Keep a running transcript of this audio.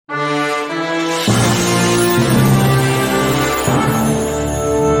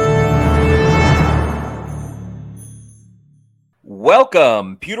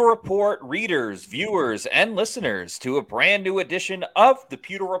Welcome, Pewter Report readers, viewers, and listeners to a brand new edition of the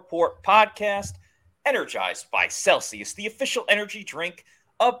Pewter Report podcast, energized by Celsius, the official energy drink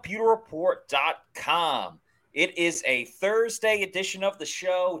of pewterreport.com. It is a Thursday edition of the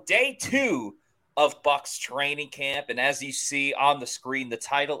show, day 2 of Bucs training camp, and as you see on the screen, the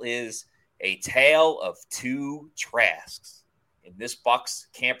title is A Tale of Two Trasks. In this Bucs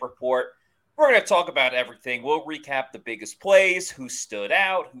camp report, we're going to talk about everything. We'll recap the biggest plays, who stood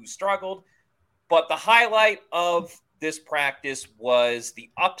out, who struggled. But the highlight of this practice was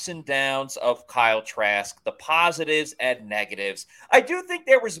the ups and downs of Kyle Trask, the positives and negatives. I do think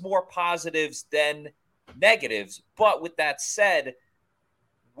there was more positives than negatives. But with that said,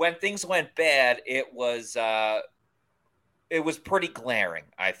 when things went bad, it was pretty glaring,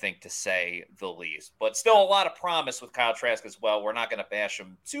 I think, to say the least. But still a lot of promise with Kyle Trask as well. We're not going to bash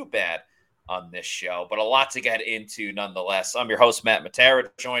him too bad on this show, but a lot to get into nonetheless. I'm your host, Matt Matera.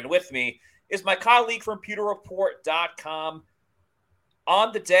 Joined with me is my colleague from pewterreport.com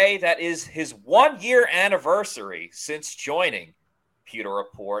on the day that is his 1-year anniversary since joining Pewter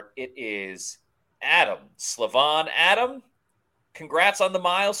Report. It is Adam Slavon. Adam, congrats on the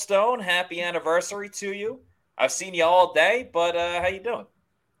milestone. Happy anniversary to you. I've seen you all day, but how you doing?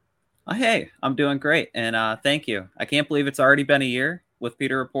 Hey, I'm doing great, and thank you. I can't believe it's already been a year with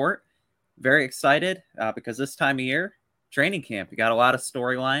Pewter Report. Very excited because this time of year, training camp, you got a lot of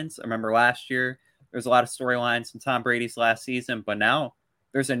storylines. I remember last year, there was a lot of storylines in Tom Brady's last season, but now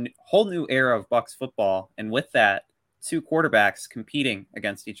there's a whole new era of Bucs football. And with that, 2 quarterbacks competing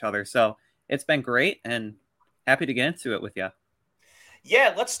against each other. So it's been great and happy to get into it with you.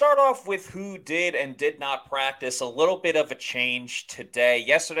 Yeah, let's start off with who did and did not practice. A little bit of a change today.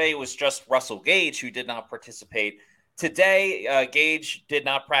 Yesterday it was just Russell Gage who did not participate. Today, Gage did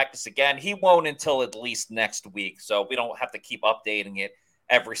not practice again. He won't until at least next week, so we don't have to keep updating it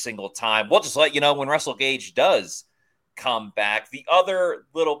every single time. We'll just let you know when Russell Gage does come back. The other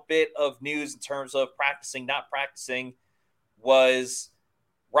little bit of news in terms of practicing, not practicing, was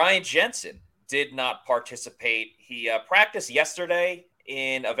Ryan Jensen did not participate. He practiced yesterday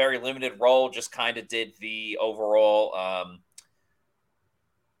in a very limited role, just kind of did the overall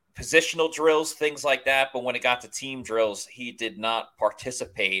positional drills, things like that. But when it got to team drills, he did not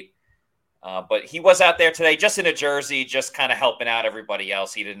participate. But he was out there today just in a jersey, just kind of helping out everybody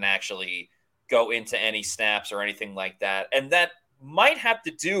else. He didn't actually go into any snaps or anything like that. And that might have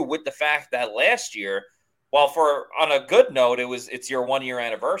to do with the fact that last year, while on a good note, it's your 1-year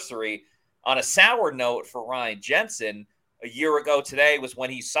anniversary. On a sour note for Ryan Jensen, a year ago today was when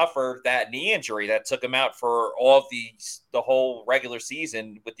he suffered that knee injury that took him out for all of the whole regular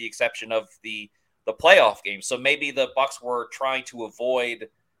season, with the exception of the playoff game. So maybe the Bucs were trying to avoid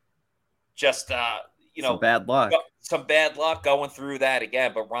just some bad luck going through that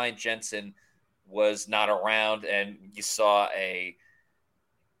again. But Ryan Jensen was not around, and you saw not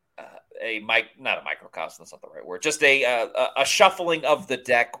a microcosm, that's not the right word, just a shuffling of the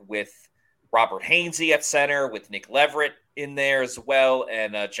deck with Robert Hainsey at center, with Nick Leverett in there as well,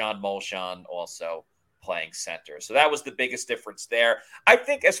 and John Molchon also playing center. So that was the biggest difference there. I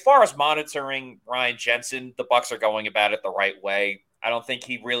think as far as monitoring Ryan Jensen, the Bucs are going about it the right way. I don't think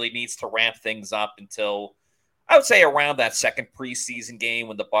he really needs to ramp things up until, I would say, around that second preseason game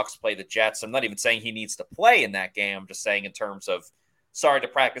when the Bucs play the Jets. I'm not even saying he needs to play in that game. I'm just saying in terms of starting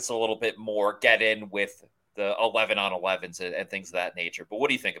to practice a little bit more, get in with the 11-on-11s and things of that nature. But what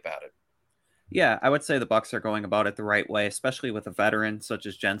do you think about it? Yeah, I would say the Bucs are going about it the right way, especially with a veteran such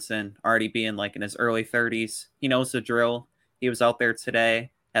as Jensen, already being like in his early 30s. He knows the drill. He was out there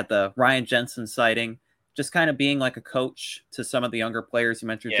today at the Ryan Jensen sighting, just kind of being like a coach to some of the younger players. You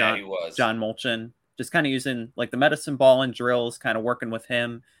mentioned John Molchon, just kind of using like the medicine ball and drills, kind of working with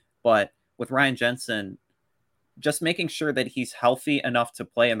him. But with Ryan Jensen, just making sure that he's healthy enough to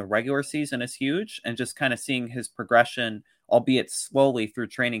play in the regular season is huge, and just kind of seeing his progression, albeit slowly, through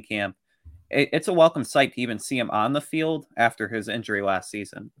training camp. It's a welcome sight to even see him on the field after his injury last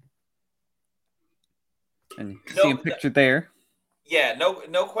season. And you can see him pictured there. Yeah,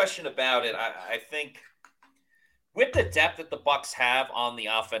 no question about it. I think with the depth that the Bucs have on the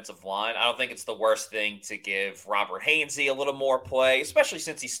offensive line, I don't think it's the worst thing to give Robert Hainsey a little more play, especially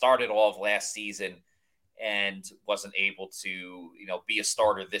since he started all of last season and wasn't able to, be a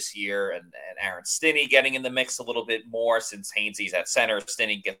starter this year. And Aaron Stinney getting in the mix a little bit more since Hainsey's at center.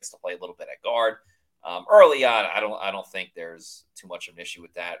 Stinney gets to play a little bit at guard. Early on, I don't think there's too much of an issue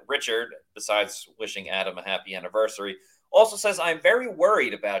with that. Richard, besides wishing Adam a happy anniversary, also says, I'm very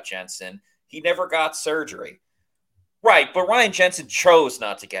worried about Jensen. He never got surgery. Right, but Ryan Jensen chose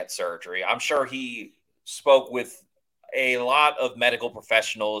not to get surgery. I'm sure he spoke with a lot of medical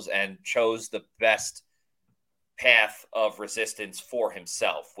professionals and chose the best path of resistance for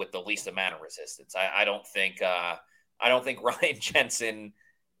himself with the least amount of resistance. I don't think Ryan Jensen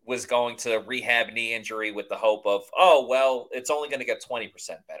was going to rehab knee injury with the hope of, oh, well, it's only going to get 20%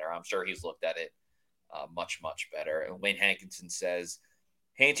 better. I'm sure he's looked at it much, much better. And Wayne Hankinson says,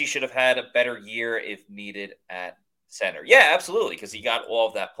 Hanty should have had a better year if needed at center. Yeah, absolutely, because he got all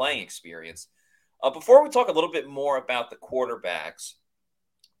of that playing experience. Before we talk a little bit more about the quarterbacks,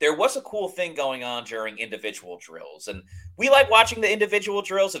 there was a cool thing going on during individual drills. And we like watching the individual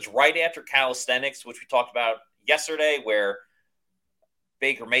drills. It's right after calisthenics, which we talked about yesterday, where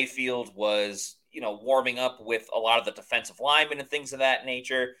Baker Mayfield was, warming up with a lot of the defensive linemen and things of that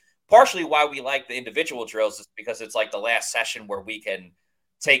nature. Partially why we like the individual drills is because it's like the last session where we can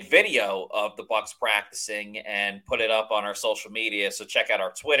take video of the Bucs practicing and put it up on our social media. So check out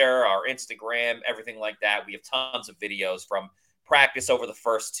our Twitter, our Instagram, everything like that. We have tons of videos from practice over the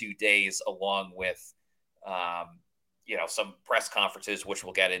first 2 days, along with, some press conferences, which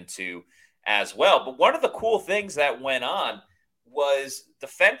we'll get into as well. But one of the cool things that went on was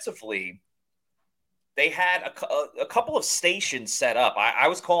defensively, they had a couple of stations set up. I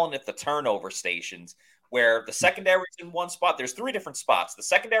was calling it the turnover stations, where the secondary is in one spot. There's 3 different spots. The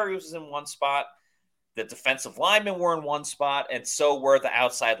secondary was in one spot. The defensive linemen were in one spot, and so were the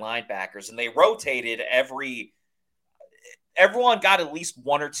outside linebackers. And they rotated everyone got at least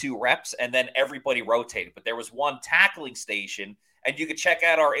 1 or 2 reps, and then everybody rotated. But there was one tackling station, and you can check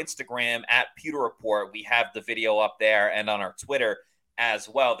out our Instagram at Pewter Report. We have the video up there, and on our Twitter as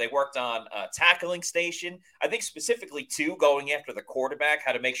well. They worked on a tackling station. I think specifically 2 going after the quarterback,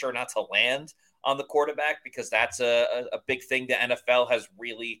 how to make sure not to land on the quarterback, because that's a big thing the NFL has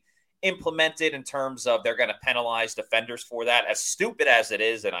really implemented in terms of they're going to penalize defenders for that, as stupid as it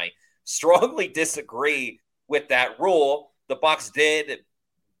is. And I strongly disagree with that rule. The Bucs did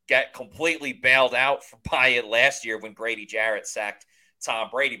get completely bailed out by it last year when Grady Jarrett sacked Tom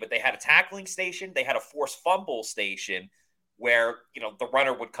Brady, but they had a tackling station. They had a forced fumble station where, the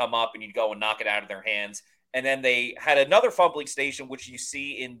runner would come up and you'd go and knock it out of their hands. And then they had another fumbling station, which you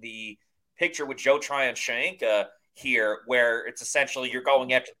see in the picture with Joe Tryon-Shoyinka here, where it's essentially you're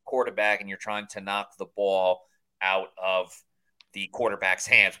going after the quarterback and you're trying to knock the ball out of the quarterback's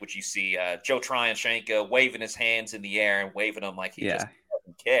hands, which you see Joe Tryon-Shoyinka waving his hands in the air and waving them like he just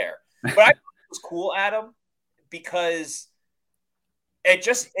doesn't care. But I thought it was cool, Adam, because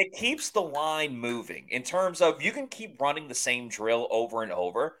it keeps the line moving in terms of you can keep running the same drill over and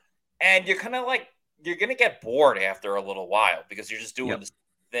over, and you're kind of like you're going to get bored after a little while because you're just doing the same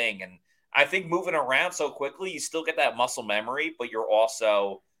thing. And I think moving around so quickly, you still get that muscle memory, but you're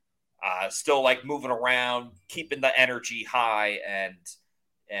also still like moving around, keeping the energy high,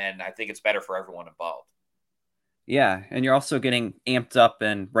 and I think it's better for everyone involved. Yeah, and you're also getting amped up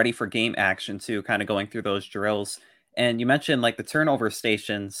and ready for game action too, kind of going through those drills. And you mentioned like the turnover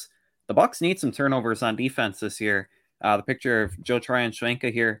stations. The Bucs need some turnovers on defense this year. The picture of Joe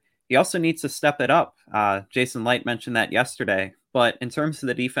Tryon-Shoyinka here, he also needs to step it up. Jason Light mentioned that yesterday. But in terms of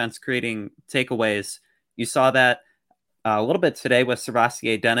the defense creating takeaways, you saw that a little bit today with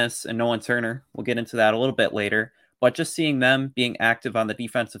Servassier Dennis and Nolan Turner. We'll get into that a little bit later. But just seeing them being active on the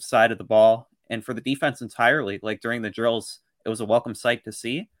defensive side of the ball, and for the defense entirely, like during the drills, it was a welcome sight to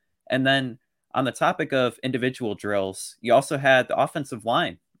see. And then on the topic of individual drills, you also had the offensive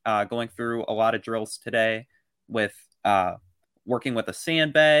line going through a lot of drills today with working with a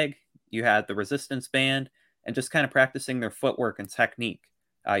sandbag. You had the resistance band and just kind of practicing their footwork and technique.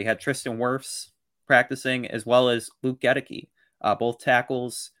 You had Tristan Wirfs practicing, as well as Luke Gedeke, both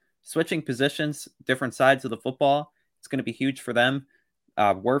tackles, switching positions, different sides of the football. It's going to be huge for them.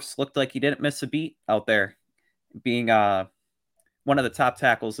 Wirfs looked like he didn't miss a beat out there, being one of the top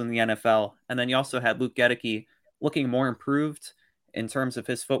tackles in the NFL. And then you also had Luke Gedeke looking more improved in terms of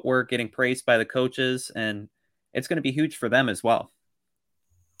his footwork, getting praised by the coaches, and it's going to be huge for them as well.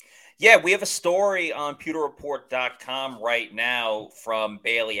 Yeah, we have a story on pewterreport.com right now from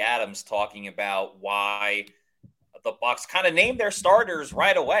Bailey Adams talking about why the Bucs kind of named their starters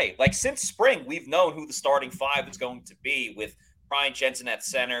right away. Like since spring, we've known who the starting 5 is going to be, with Ryan Jensen at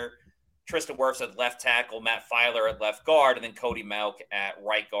center, Tristan Wirfs at left tackle, Matt Filer at left guard, and then Cody Mauch at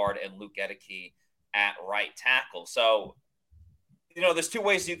right guard and Luke Gedeke at right tackle. So, there's 2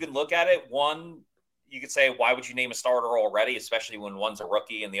 ways you can look at it. One, you could say, why would you name a starter already, especially when one's a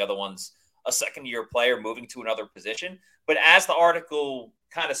rookie and the other one's a second-year player moving to another position? But as the article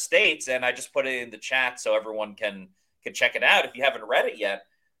kind of states, and I just put it in the chat so everyone can check it out if you haven't read it yet,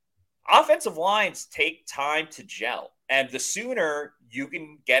 offensive lines take time to gel. And the sooner you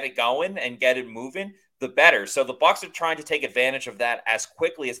can get it going and get it moving, the better. So the Bucs are trying to take advantage of that as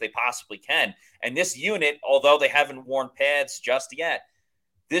quickly as they possibly can. And this unit, although they haven't worn pads just yet,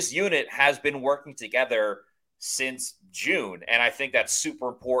 this unit has been working together since June. And I think that's super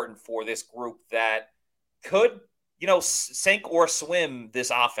important for this group that could, sink or swim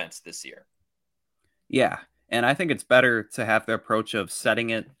this offense this year. Yeah. And I think it's better to have the approach of setting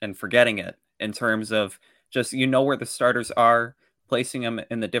it and forgetting it in terms of just, where the starters are, placing them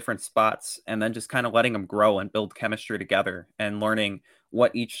in the different spots, and then just kind of letting them grow and build chemistry together and learning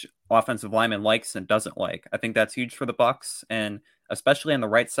what each offensive lineman likes and doesn't like. I think that's huge for the Bucs, and especially on the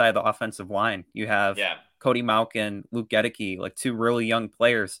right side of the offensive line, you have Cody Mauch and Luke Gedeke, like two really young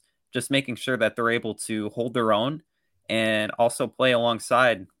players, just making sure that they're able to hold their own and also play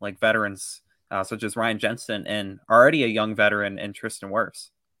alongside like veterans such as Ryan Jensen and already a young veteran in Tristan Wirfs.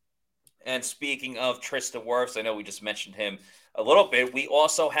 And speaking of Tristan Wirfs, I know we just mentioned him a little bit. We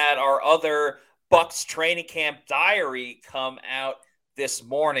also had our other Bucs training camp diary come out this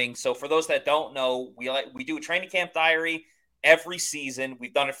morning. So for those that don't know, we do a training camp diary every season.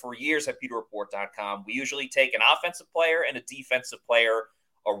 We've done it for years at PewterReport.com. We usually take an offensive player and a defensive player,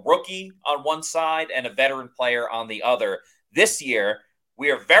 a rookie on one side and a veteran player on the other. This year, we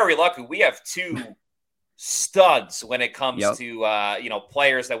are very lucky. We have two studs when it comes to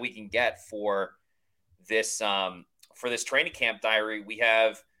players that we can get for this training camp diary. We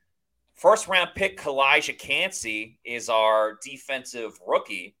have first round pick Kalijah Cansey is our defensive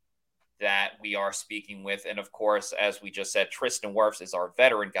rookie that we are speaking with, and of course, as we just said, Tristan Wirfs is our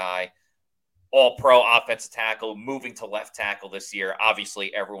veteran guy, all pro offensive tackle, moving to left tackle this year.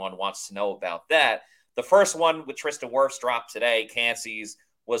 Obviously, everyone wants to know about that. The first one with Tristan Wirfs dropped today. Cansey's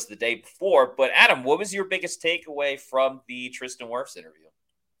was the day before. But Adam, what was your biggest takeaway from the Tristan Wirfs interview?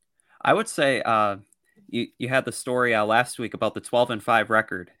 I would say you had the story last week about the 12-5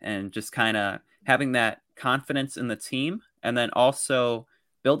 record and just kind of having that confidence in the team, and then also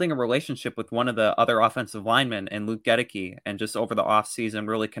building a relationship with one of the other offensive linemen and Luke Gedeke, and just over the offseason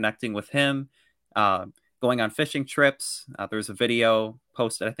really connecting with him, going on fishing trips. There's a video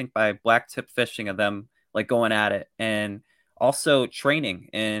posted, I think, by Black Tip Fishing of them like going at it, and also training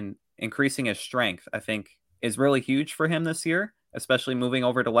and increasing his strength, I think, is really huge for him this year, especially moving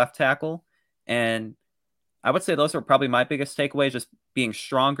over to left tackle. And I would say those are probably my biggest takeaways, just being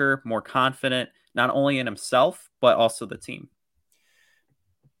stronger, more confident, not only in himself, but also the team.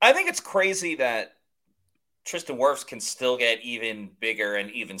 I think it's crazy that Tristan Wirfs can still get even bigger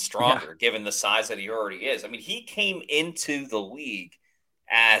and even stronger, given the size that he already is. I mean, he came into the league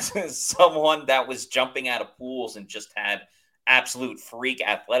as someone that was jumping out of pools and just had absolute freak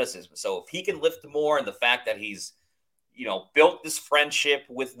athleticism. So if he can lift more, and the fact that he's, built this friendship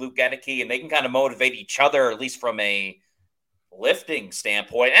with Luke Gedeke, and they can kind of motivate each other, at least from a lifting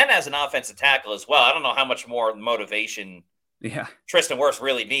standpoint, and as an offensive tackle as well. I don't know how much more motivation Tristan Wirfs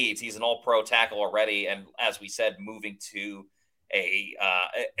really needs. He's an all-pro tackle already, and as we said, moving to a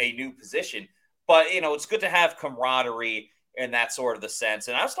new position. But, it's good to have camaraderie in that sort of the sense.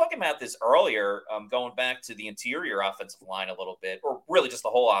 And I was talking about this earlier, going back to the interior offensive line a little bit, or really just the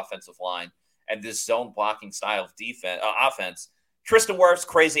whole offensive line and this zone blocking style of offense. Tristan Wirfs,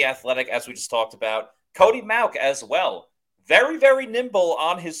 crazy athletic, as we just talked about. Cody Mauch as well. Very, very nimble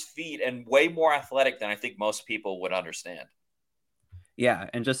on his feet and way more athletic than I think most people would understand. Yeah,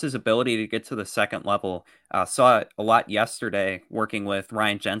 and just his ability to get to the second level. Saw it a lot yesterday working with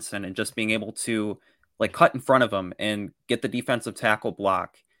Ryan Jensen and just being able to like cut in front of him and get the defensive tackle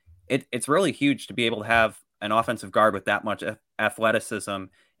block. It's really huge to be able to have an offensive guard with that much athleticism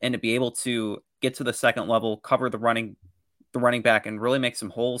and to be able to get to the second level, cover the running back, and really make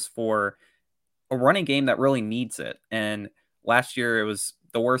some holes for a running game that really needs it. And last year it was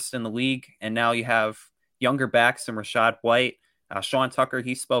the worst in the league, and now you have younger backs and Rachaad White, Sean Tucker.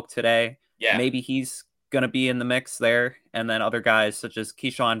 He spoke today. Yeah, maybe he's going to be in the mix there, and then other guys such as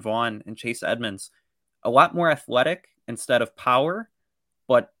Keyshawn Vaughn and Chase Edmonds. A lot more athletic instead of power,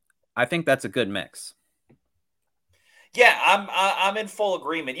 but I think that's a good mix. Yeah, I'm in full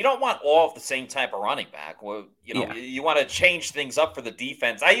agreement. You don't want all of the same type of running back. Well, you want to change things up for the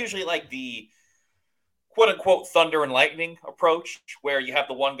defense. I usually like the quote unquote thunder and lightning approach, where you have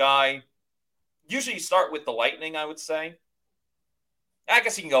the one guy. Usually, you start with the lightning. I would say. I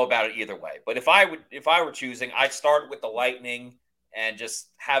guess you can go about it either way. But if I were choosing, I'd start with the lightning and just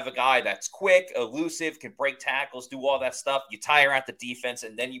have a guy that's quick, elusive, can break tackles, do all that stuff. You tire out the defense,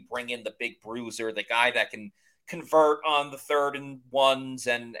 and then you bring in the big bruiser, the guy that can convert on the 3rd and 1s,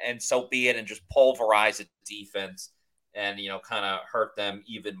 and so be it, and just pulverize the defense and, kind of hurt them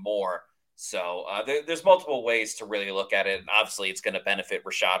even more. So there's multiple ways to really look at it. And obviously it's going to benefit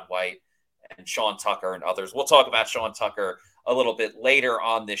Rachaad White and Sean Tucker and others. We'll talk about Sean Tucker a little bit later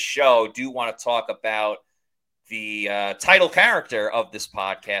on this show. Do want to talk about the title character of this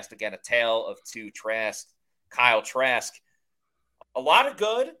podcast. Again, A Tale of Two Trasks, Kyle Trask. A lot of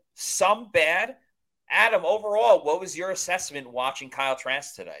good, some bad. Adam, overall, what was your assessment watching Kyle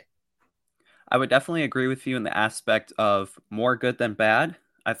Trask today? I would definitely agree with you in the aspect of more good than bad.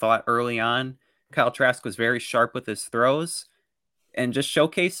 I thought early on, Kyle Trask was very sharp with his throws and just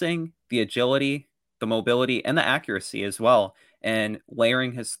showcasing the agility, the mobility, and the accuracy as well, and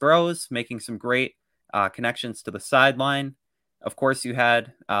layering his throws, making some great connections to the sideline. Of course, you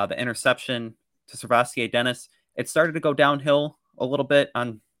had the interception to Servastier Dennis. It started to go downhill a little bit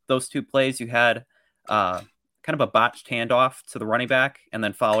on those two plays. You had kind of a botched handoff to the running back and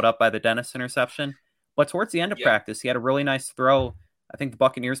then followed up by the Dennis interception. But towards the end of practice, he had a really nice throw. I think the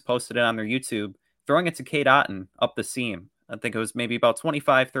Buccaneers posted it on their YouTube, throwing it to Cade Otton up the seam. I think it was maybe about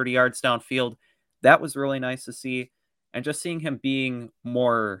 25, 30 yards downfield. That was really nice to see. And just seeing him being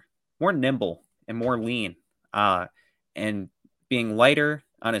more nimble and more lean and being lighter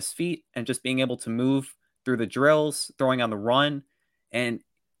on his feet and just being able to move through the drills, throwing on the run, and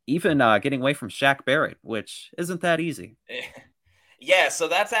even getting away from Shaq Barrett, which isn't that easy. Yeah, so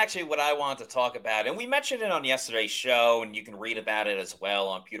that's actually what I wanted to talk about. And we mentioned it on yesterday's show, and you can read about it as well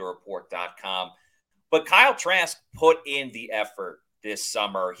on pewterreport.com. But Kyle Trask put in the effort this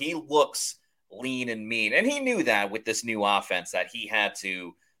summer. He looks lean and mean. And he knew that with this new offense that he had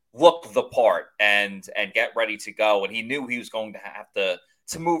to look the part and get ready to go. And he knew he was going to have to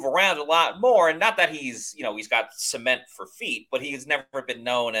move around a lot more. And not that he's got cement for feet, but he has never been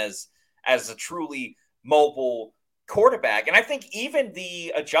known as a truly mobile quarterback. And I think even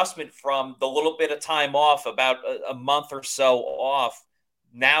the adjustment from the little bit of time off, about a month or so off,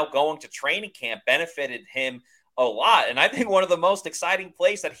 now going to training camp benefited him a lot. And I think one of the most exciting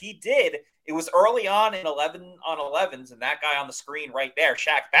plays that he did, it was early on in 11-on-11s, and that guy on the screen right there,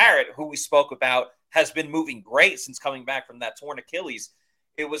 Shaq Barrett, who we spoke about, has been moving great since coming back from that torn Achilles.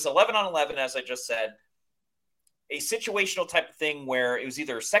 It was 11-on-11, as I just said, a situational type of thing where it was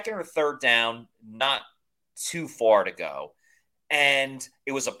either second or third down, not too far to go. And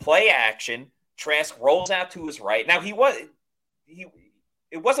it was a play action. Trask rolls out to his right. Now, it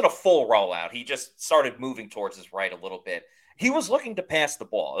wasn't a full rollout. He just started moving towards his right a little bit. He was looking to pass the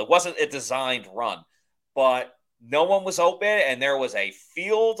ball. It wasn't a designed run, but no one was open, and there was a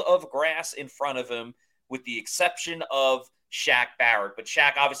field of grass in front of him with the exception of Shaq Barrett. But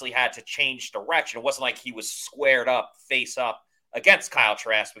Shaq obviously had to change direction. It wasn't like he was squared up, face up against Kyle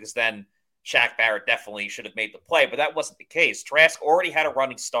Trask, because then Shaq Barrett definitely should have made the play, but that wasn't the case. Trask already had a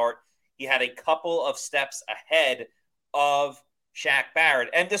running start. He had a couple of steps ahead of Shaq Barrett,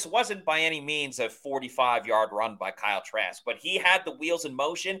 and this wasn't by any means a 45-yard run by Kyle Trask, but he had the wheels in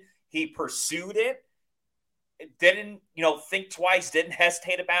motion. He pursued it, didn't think twice, didn't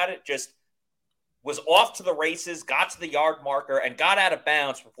hesitate about it, just was off to the races, got to the yard marker, and got out of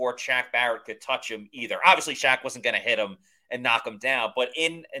bounds before Shaq Barrett could touch him either. Obviously, Shaq wasn't going to hit him and knock him down, but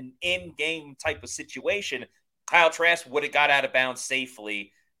in an in-game type of situation, Kyle Trask would have got out of bounds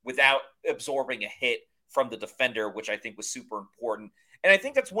safely without absorbing a hit from the defender, which I think was super important. And I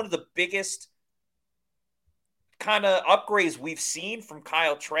think that's one of the biggest kind of upgrades we've seen from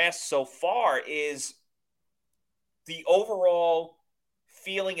Kyle Trask so far is the overall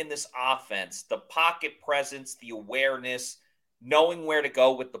feeling in this offense, the pocket presence, the awareness, knowing where to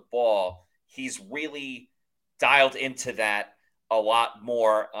go with the ball. He's really dialed into that a lot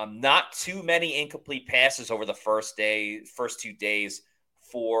more. Not too many incomplete passes over the first 2 days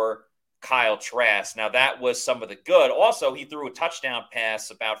for Kyle Trask. Now, that was some of the good. Also, he threw a touchdown pass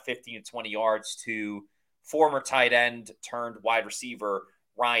about 15 to 20 yards to former tight end turned wide receiver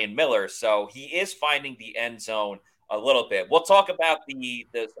Ryan Miller. So he is finding the end zone a little bit. We'll talk about the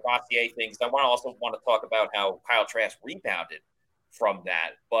Servastier things. I also want to talk about how Kyle Trask rebounded from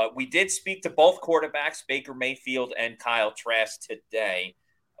that. But we did speak to both quarterbacks, Baker Mayfield and Kyle Trask, today.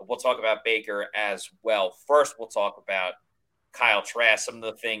 We'll talk about Baker as well. First, we'll talk about Kyle Trask, some of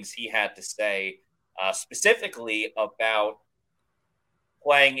the things he had to say specifically about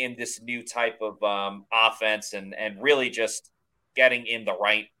playing in this new type of offense and really just getting in the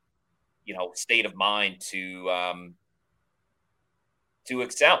right, state of mind to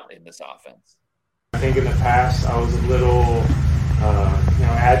excel in this offense. I think in the past I was a little,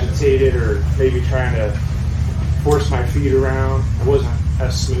 agitated or maybe trying to force my feet around. I wasn't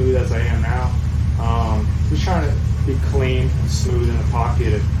as smooth as I am now. Just trying to be clean and smooth in the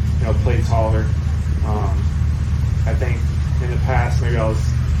pocket and, play taller. I think in the past maybe I was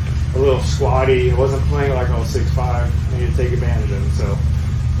a little squatty. I wasn't playing like I was 6'5", maybe to take advantage of it. So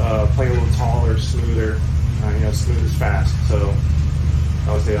playing a little taller, smoother, smooth as fast. So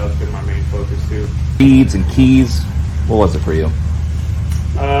I would say that was been my main focus too. Speeds and keys, what was it for you?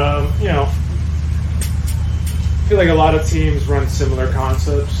 I feel like a lot of teams run similar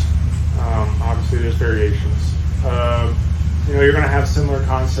concepts. Obviously, there's variations. You're going to have similar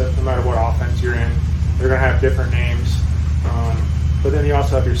concepts no matter what offense you're in. They're going to have different names. But then you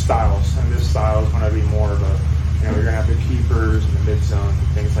also have your styles, and this style is going to be more of a, you're going to have the keepers and the mid zone and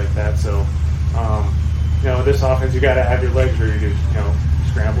things like that. So, this offense, you got to have your legs ready to,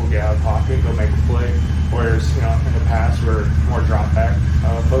 scramble, get out of pocket, go make a play. Whereas, in the past, we're more drop back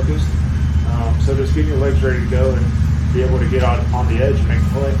focused. So just getting your legs ready to go and be able to get on the edge and make a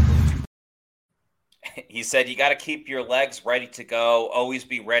play. He said you got to keep your legs ready to go, always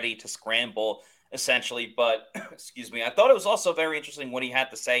be ready to scramble, essentially. But, excuse me, I thought it was also very interesting what he had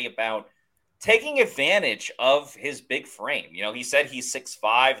to say about taking advantage of his big frame. He said he's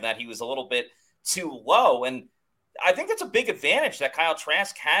 6'5", and that he was a little bit too low. And I think that's a big advantage that Kyle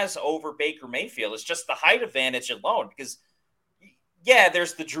Trask has over Baker Mayfield. It's just the height advantage alone because, yeah,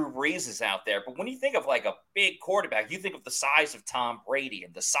 there's the Drew Breeses out there. But when you think of like a big quarterback, you think of the size of Tom Brady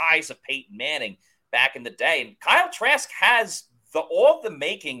and the size of Peyton Manning back in the day. And Kyle Trask has all the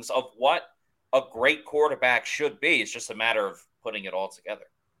makings of what a great quarterback should be. It's just a matter of putting it all together.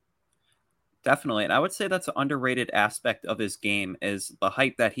 Definitely. And I would say that's an underrated aspect of his game is the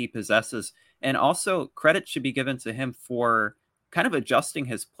height that he possesses. And also credit should be given to him for kind of adjusting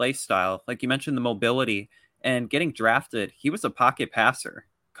his play style. Like you mentioned, the mobility and getting drafted. He was a pocket passer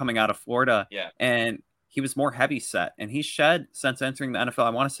coming out of Florida. Yeah. And he was more heavy set. And he's shed since entering the NFL,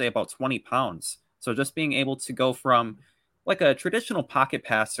 I want to say about 20 pounds. So just being able to go from like a traditional pocket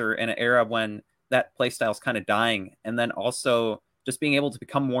passer in an era when that play style is kind of dying. And then also just being able to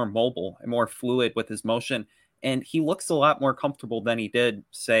become more mobile and more fluid with his motion. And he looks a lot more comfortable than he did,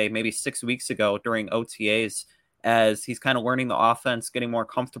 say, maybe 6 weeks ago during OTAs as he's kind of learning the offense, getting more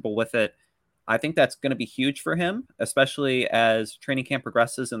comfortable with it. I think that's going to be huge for him, especially as training camp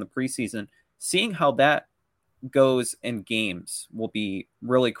progresses in the preseason. Seeing how that goes in games will be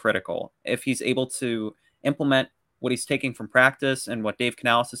really critical. If he's able to implement what he's taking from practice and what Dave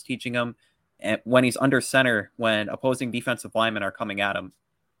Canales is teaching him, and when he's under center, when opposing defensive linemen are coming at him.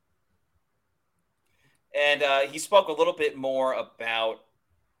 And he spoke a little bit more about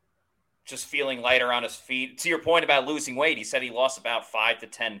just feeling lighter on his feet. To your point about losing weight, he said he lost about 5 to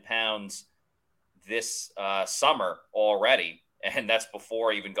 10 pounds this summer already, and that's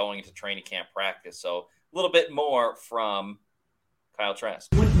before even going into training camp practice. So a little bit more from Kyle Trask.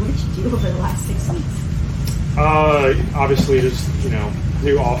 What did you do over the last 6 weeks? Obviously, just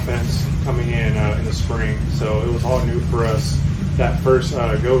new offense coming in the spring, so it was all new for us that first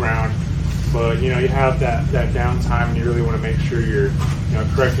go round. But you have that downtime, and you really want to make sure you're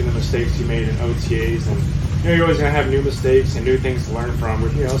correcting the mistakes you made in OTAs, and you're always going to have new mistakes and new things to learn from.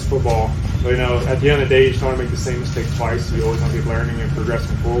 Which it's football, but at the end of the day, you just don't want to make the same mistake twice. You always want to be learning and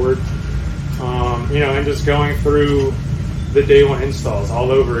progressing forward. And just going through the day one installs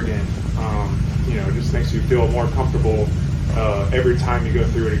all over again. It just makes you feel more comfortable every time you go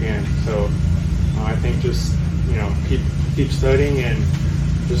through it again. So I think just keep studying and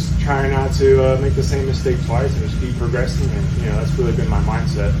just try not to make the same mistake twice and just keep progressing. And that's really been my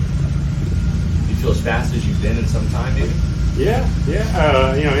mindset. Do you feel as fast as you've been in some time, maybe? Yeah.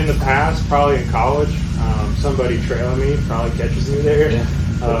 In the past, probably in college, somebody trailing me probably catches me there. Yeah.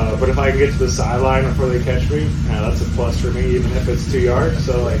 But if I can get to the sideline before they catch me, that's a plus for me, even if it's 2 yards.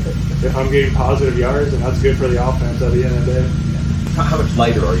 So, if I'm getting positive yards, then that's good for the offense at the end of the day. How much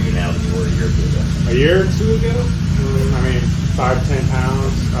lighter are you now than you were a year or two ago? A year or two ago? 5 to 10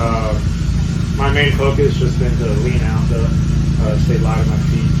 pounds. My main focus has just been to lean out, to stay light on my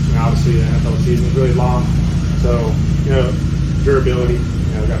feet. Obviously, the NFL season is really long. So, durability.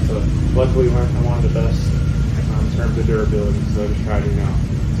 Got to luckily learn from one of the best in terms of durability. So, just try to,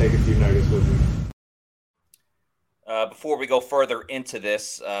 take a few nuggets with me. Before we go further into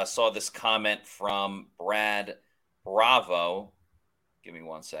this, saw this comment from Brad Bravo. Give me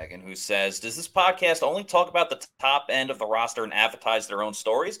 1 second. Who says, does this podcast only talk about the top end of the roster and advertise their own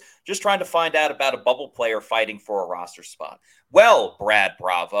stories? Just trying to find out about a bubble player fighting for a roster spot. Well, Brad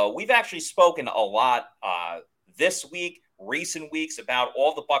Bravo, we've actually spoken a lot this week, recent weeks, about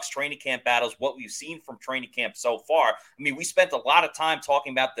all the Bucs training camp battles, what we've seen from training camp so far. We spent a lot of time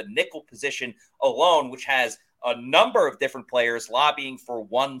talking about the nickel position alone, which has a number of different players lobbying for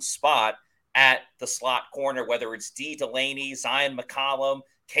one spot at the slot corner, whether it's D. Delaney, Zion McCollum,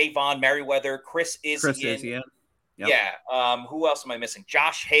 Kayvon Merriweather, Chris Izzy. Yep. Yeah. Who else am I missing?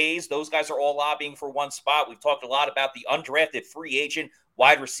 Josh Hayes. Those guys are all lobbying for one spot. We've talked a lot about the undrafted free agent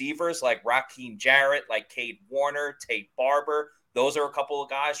Wide receivers like Raheem Jarrett, like Cade Warner, Tate Barber. Those are a couple of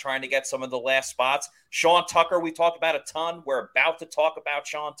guys trying to get some of the last spots. Sean Tucker, we talked about a ton. We're about to talk about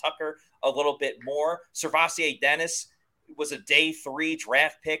Sean Tucker a little bit more. Servassier Dennis was a day 3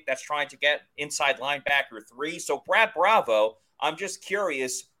 draft pick that's trying to get inside linebacker 3. So Brad Bravo, I'm just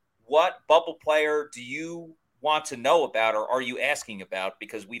curious, what bubble player do you want to know about, or are you asking about?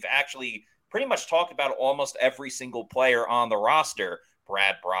 Because we've actually pretty much talked about almost every single player on the roster,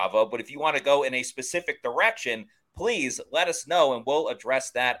 Brad Bravo. But if you want to go in a specific direction, please let us know and we'll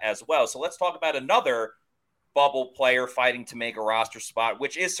address that as well. So let's talk about another bubble player fighting to make a roster spot,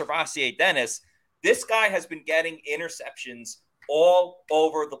 which is Servassier Dennis. This guy has been getting interceptions all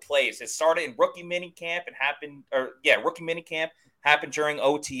over the place. It started in rookie minicamp rookie minicamp happened during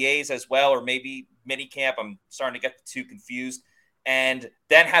OTAs as well, or maybe minicamp. I'm starting to get the two confused. And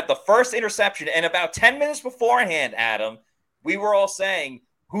then had the first interception. And about 10 minutes beforehand, Adam, we were all saying,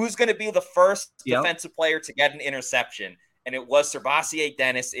 who's going to be the first defensive player to get an interception? And it was Servassier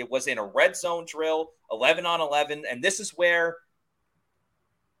Dennis. It was in a red zone drill, 11 on 11. And this is where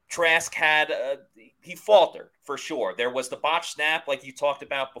Trask had, he faltered for sure. There was the botch snap like you talked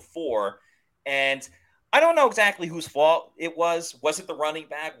about before. And I don't know exactly whose fault it was. Was it the running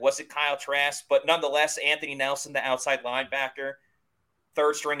back? Was it Kyle Trask? But nonetheless, Anthony Nelson, the outside linebacker,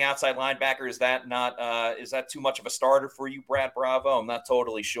 third string outside linebacker, is that too much of a starter for you, Brad Bravo? I'm not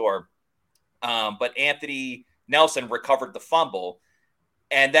totally sure. But Anthony Nelson recovered the fumble,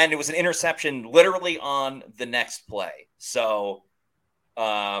 and then it was an interception literally on the next play. So,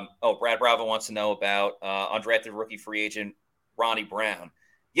 Brad Bravo wants to know about undrafted rookie free agent Ronnie Brown.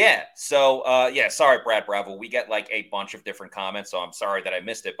 Yeah. So, sorry, Brad Bravo. We get like a bunch of different comments, so I'm sorry that I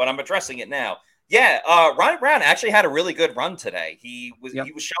missed it, but I'm addressing it now. Yeah, Ronnie Brown actually had a really good run today. He was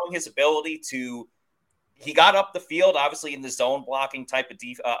showing his ability to. He got up the field, obviously in the zone blocking type of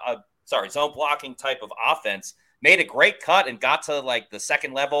offense. Made a great cut and got to like the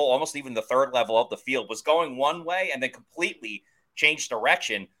second level, almost even the third level of the field. Was going one way and then completely changed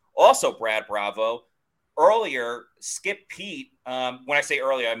direction. Also, Brad Bravo. Earlier, Skip Pete. When I say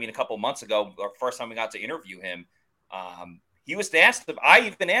earlier, I mean a couple months ago. Our first time we got to interview him. He was asked him, I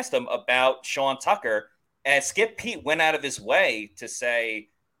even asked him about Sean Tucker, and Skip Pete went out of his way to say,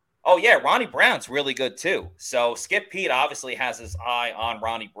 oh, yeah, Ronnie Brown's really good too. So Skip Pete obviously has his eye on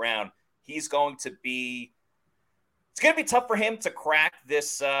Ronnie Brown. It's going to be tough for him to crack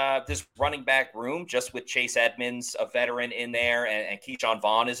this running back room just with Chase Edmonds, a veteran in there, and Keyshawn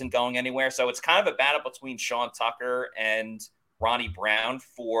Vaughn isn't going anywhere. So it's kind of a battle between Sean Tucker and Ronnie Brown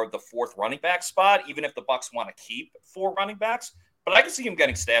for the fourth running back spot, even if the Bucs want to keep 4 running backs. But I can see him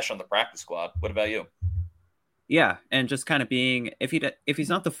getting stashed on the practice squad. What about you? Yeah, and just kind of being, if he's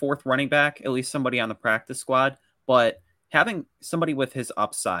not the 4th running back, at least somebody on the practice squad. But having somebody with his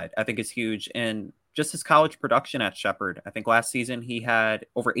upside, I think, is huge. And just his college production at Shepherd, I think last season he had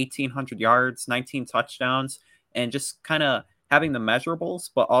over 1,800 yards, 19 touchdowns, and just kind of having the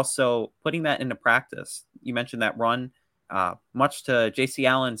measurables, but also putting that into practice. You mentioned that run. Much to JC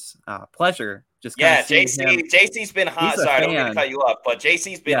Allen's pleasure. Just JC's been high. Sorry, I don't mean to cut you off, but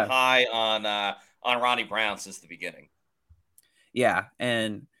JC's been high on Ronnie Brown since the beginning. Yeah,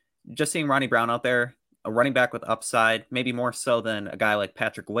 and just seeing Ronnie Brown out there, a running back with upside, maybe more so than a guy like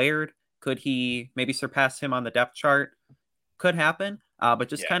Patrick Laird. Could he maybe surpass him on the depth chart? Could happen. But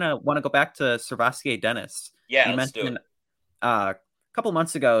just kind of want to go back to Servassier Dennis. Yeah, you mentioned a couple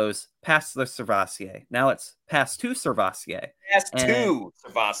months ago, it was past the Servassier. Now it's past to Servassier. Past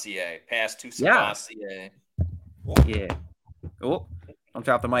to Servassier. Yeah. Oh, don't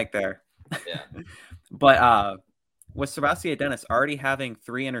drop the mic there. Yeah. But with Servassier Dennis already having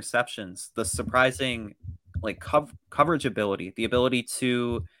 3 interceptions, the surprising coverage ability, the ability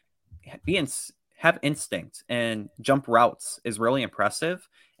to have instinct and jump routes is really impressive.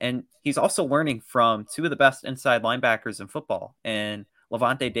 And he's also learning from 2 of the best inside linebackers in football, and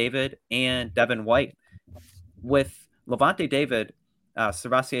Levante David and Devin White. With Levante David,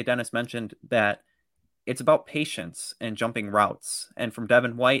 Servassier Dennis mentioned that it's about patience and jumping routes. And from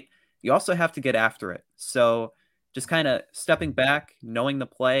Devin White, you also have to get after it. So just kind of stepping back, knowing the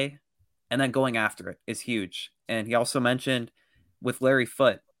play, and then going after it is huge. And he also mentioned with Larry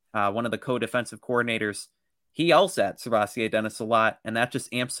Foote, one of the co-defensive coordinators, he yells at Servassier Dennis a lot, and that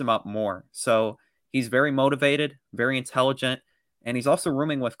just amps him up more. So he's very motivated, very intelligent, and he's also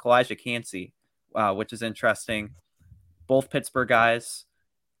rooming with Kalijah Cansey, which is interesting. Both Pittsburgh guys,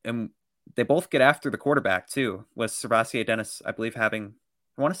 and they both get after the quarterback too, with Servassier Dennis, I believe, having,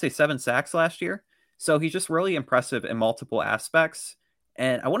 I want to say 7 sacks last year. So he's just really impressive in multiple aspects.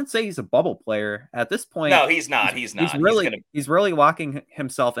 And I wouldn't say he's a bubble player at this point. No, he's not. He's not. He's really walking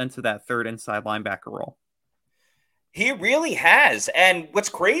himself into that third inside linebacker role. He really has. And what's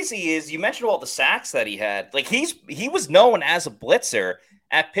crazy is you mentioned all the sacks that he had. Like he was known as a blitzer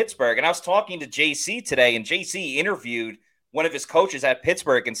at Pittsburgh. And I was talking to JC today, and JC interviewed one of his coaches at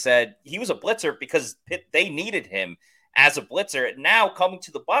Pittsburgh and said he was a blitzer because they needed him as a blitzer. Now coming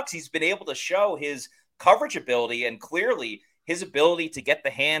to the Bucs, he's been able to show his coverage ability and clearly his ability to get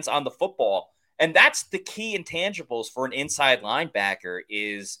the hands on the football. And that's the key intangibles for an inside linebacker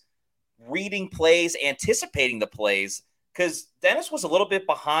is reading plays, anticipating the plays, because Dennis was a little bit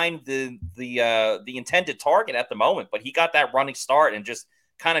behind the intended target at the moment, but he got that running start and just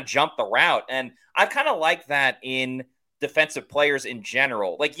kind of jumped the route. And I kind of like that in defensive players in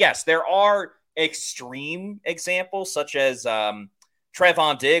general. Like, yes, there are extreme examples such as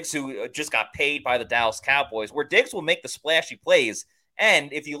Trevon Diggs, who just got paid by the Dallas Cowboys, where Diggs will make the splashy plays.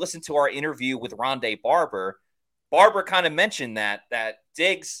 And if you listen to our interview with Rondé Barber kind of mentioned that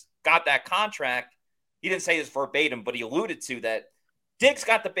Diggs got that contract. He didn't say this verbatim, but he alluded to that Diggs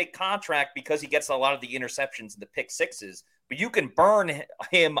got the big contract because he gets a lot of the interceptions and the pick sixes, but you can burn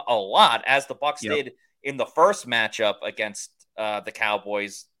him a lot, as the Bucs did in the first matchup against the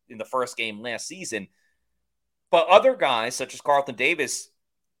Cowboys in the first game last season. But other guys, such as Carlton Davis,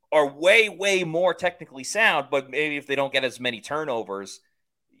 are way, way more technically sound, but maybe if they don't get as many turnovers,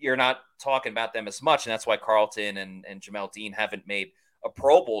 you're not talking about them as much, and that's why Carlton and Jamel Dean haven't made a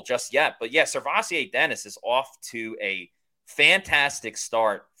Pro Bowl just yet. But yeah, Servassier Dennis is off to a fantastic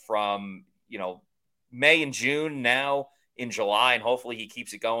start from, May and June, now in July, and hopefully he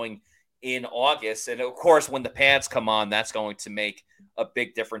keeps it going in August. And of course, when the pads come on, that's going to make a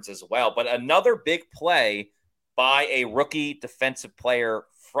big difference as well. But another big play by a rookie defensive player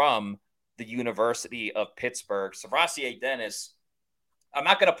from the University of Pittsburgh, Servassier Dennis. I'm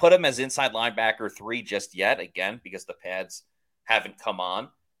not going to put him as inside linebacker 3 just yet, again, because the pads haven't come on,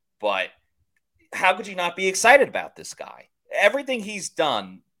 but how could you not be excited about this guy? Everything he's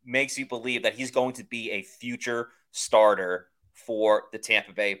done makes you believe that he's going to be a future starter for the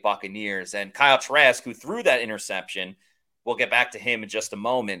Tampa Bay Buccaneers. And Kyle Trask, who threw that interception, we'll get back to him in just a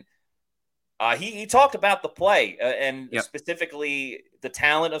moment. He talked about the play and specifically the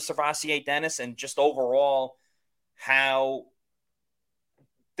talent of Servassier Dennis and just overall how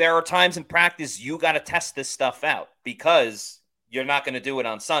there are times in practice you got to test this stuff out because you're not going to do it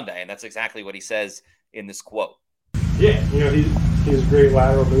on Sunday. And that's exactly what he says in this quote. Yeah, he has great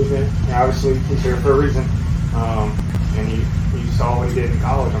lateral movement. Obviously, he's here for a reason. And you saw what he did in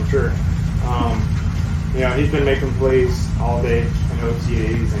college, I'm sure. He's been making plays all day in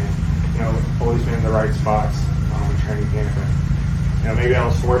OTAs and, always been in the right spots in training camp. And, maybe I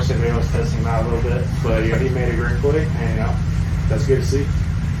was forcing, maybe I was testing him out a little bit. But, he made a great play, and, that's good to see.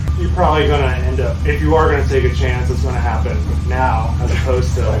 You're probably going to end up, if you are going to take a chance, it's going to happen now as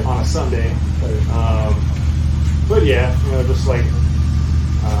opposed to on a Sunday. But yeah, just like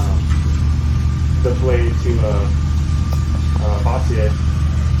the play to Vassier,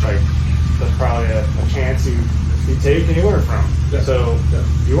 like that's probably a chance you take and you learn from. Yeah. So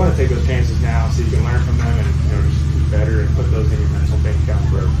you want to take those chances now so you can learn from them and just be better and put those in your mental bank account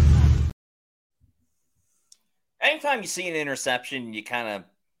forever. Anytime you see an interception, you kind of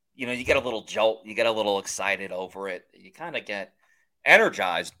you get a little jolt, you get a little excited over it. You kind of get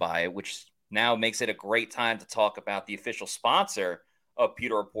energized by it, which now makes it a great time to talk about the official sponsor of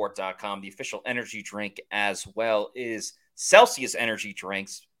PewterReport.com. The official energy drink as well is Celsius Energy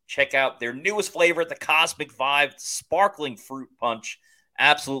Drinks. Check out their newest flavor, the Cosmic Vibe Sparkling Fruit Punch.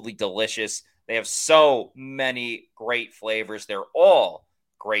 Absolutely delicious. They have so many great flavors. They're all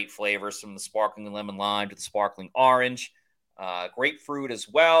great flavors, from the sparkling lemon lime to the sparkling orange. Grapefruit as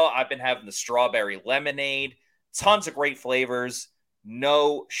well. I've been having the strawberry lemonade. Tons of great flavors.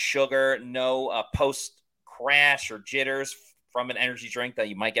 No sugar, no post-crash or jitters from an energy drink that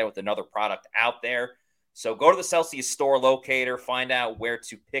you might get with another product out there. So go to the Celsius store locator, find out where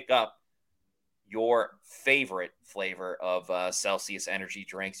to pick up your favorite flavor of Celsius energy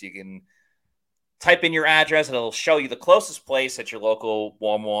drinks. You can type in your address and it'll show you the closest place at your local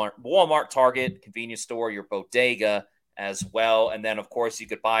Walmart, Target, convenience store, your bodega as well. And then, of course, you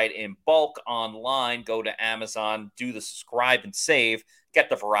could buy it in bulk online. Go to Amazon, do the subscribe and save, get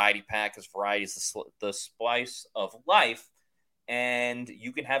the variety pack, because variety is the spice of life. And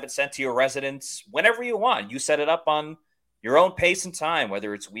you can have it sent to your residence whenever you want. You set it up on your own pace and time,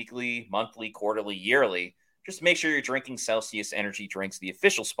 whether it's weekly, monthly, quarterly, yearly. Just make sure you're drinking Celsius Energy Drinks, the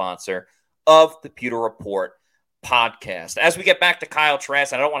official sponsor of the Pewter Report podcast. As we get back to Kyle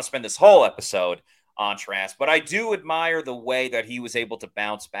Trask, and I don't want to spend this whole episode on Trask. But I do admire the way that he was able to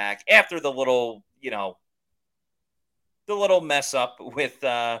bounce back after the little, the little mess up with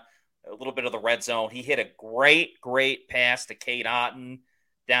a little bit of the red zone. He hit a great pass to Kate Otten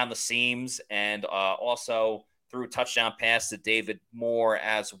down the seams, and also threw a touchdown pass to David Moore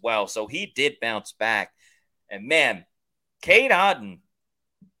as well. So he did bounce back. And man, Kate Otten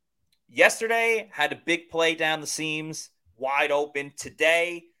yesterday had a big play down the seams, wide open.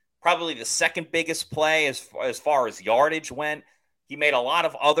 Today, probably the second biggest play as far as yardage went. He made a lot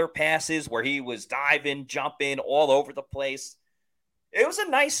of other passes where he was diving, jumping all over the place. It was a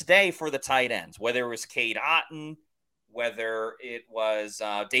nice day for the tight ends, whether it was Cade Otten, whether it was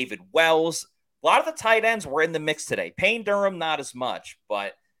David Wells. A lot of the tight ends were in the mix today. Payne Durham, not as much,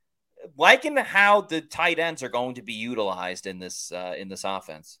 but liking how the tight ends are going to be utilized in this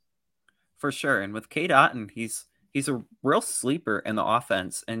offense. For sure. And with Cade Otten, he's a real sleeper in the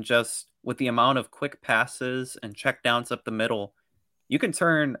offense. And just with the amount of quick passes and check downs up the middle, you can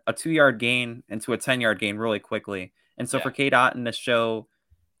turn a 2-yard gain into a 10-yard gain really quickly. And so for Cade Otten to show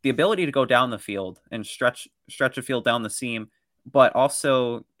the ability to go down the field and stretch a field down the seam, but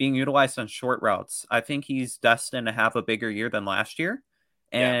also being utilized on short routes, I think he's destined to have a bigger year than last year.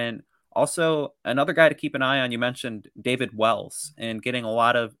 And also another guy to keep an eye on, you mentioned David Wells, and getting a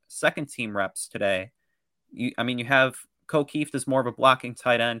lot of second team reps today. You have O'Keefe as more of a blocking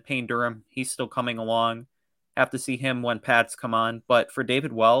tight end. Payne Durham, he's still coming along. Have to see him when pads come on. But for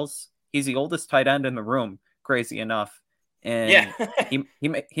David Wells, he's the oldest tight end in the room, crazy enough. And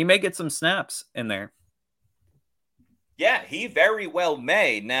he may get some snaps in there. Yeah, he very well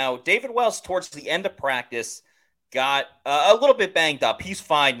may. Now, David Wells, towards the end of practice, got a little bit banged up. He's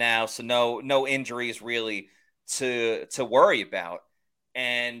fine now, so no injuries really to worry about.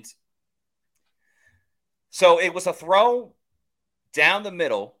 And so it was a throw down the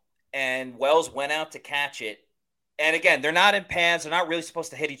middle, and Wells went out to catch it. And again, they're not in pads. They're not really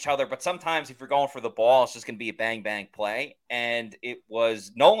supposed to hit each other. But sometimes if you're going for the ball, it's just going to be a bang play. And it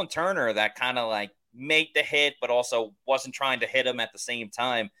was Nolan Turner that kind of like made the hit, but also wasn't trying to hit him at the same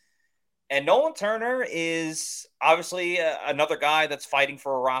time. And Nolan Turner is obviously another guy that's fighting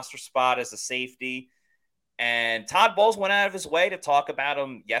for a roster spot as a safety. And Todd Bowles went out of his way to talk about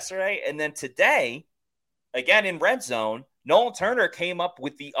him yesterday. And then today, again in red zone, Nolan Turner came up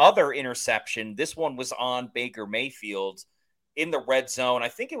with the other interception. This one was on Baker Mayfield in the red zone. I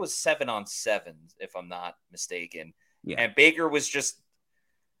think it was 7-on-7, if I'm not mistaken. Yeah. And Baker was just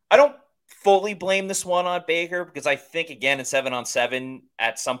 – I don't fully blame this one on Baker because I think, again, in 7-on-7,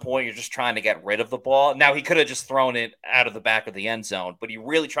 at some point you're just trying to get rid of the ball. Now, he could have just thrown it out of the back of the end zone, but he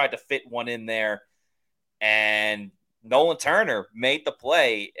really tried to fit one in there. And Nolan Turner made the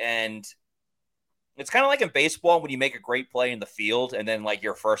play, and – it's kind of like in baseball when you make a great play in the field and then like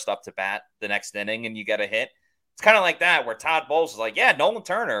you're first up to bat the next inning and you get a hit. It's kind of like that where Todd Bowles is like, yeah, Nolan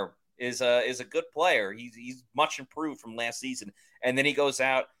Turner is a good player. He's much improved from last season. And then he goes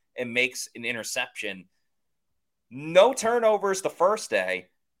out and makes an interception. No turnovers the first day,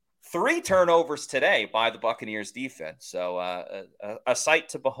 3 turnovers today by the Buccaneers defense. So a sight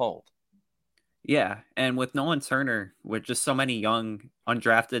to behold. Yeah, and with Nolan Turner, with just so many young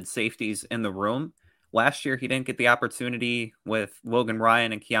undrafted safeties in the room, last year he didn't get the opportunity with Logan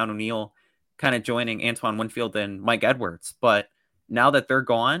Ryan and Keanu Neal kind of joining Antoine Winfield and Mike Edwards. But now that they're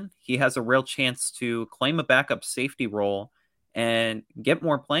gone, he has a real chance to claim a backup safety role and get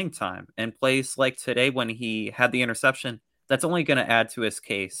more playing time. And plays like today when he had the interception, that's only going to add to his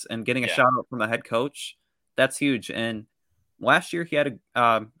case. And getting a shout out from the head coach, that's huge. And last year he had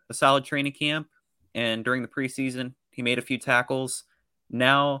a solid training camp, and during the preseason he made a few tackles.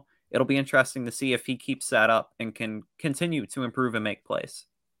 Now it'll be interesting to see if he keeps that up and can continue to improve and make plays.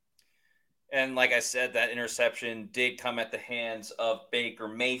 And like I said, that interception did come at the hands of Baker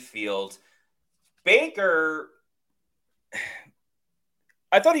Mayfield. Baker,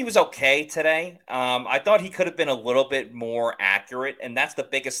 I thought he was okay today. I thought he could have been a little bit more accurate, and that's the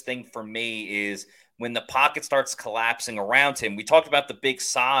biggest thing for me is when the pocket starts collapsing around him. We talked about the big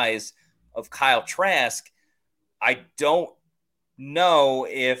size of Kyle Trask. I don't know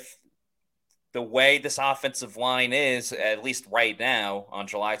if the way this offensive line is, at least right now on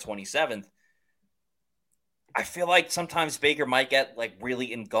July 27th, I feel like sometimes Baker might get like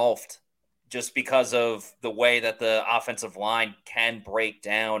really engulfed just because of the way that the offensive line can break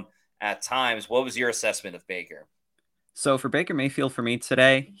down at times. What was your assessment of Baker? So for Baker Mayfield, for me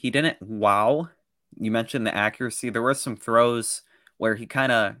today, he didn't wow. You mentioned the accuracy. There were some throws where he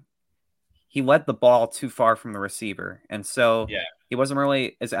led the ball too far from the receiver. And so he wasn't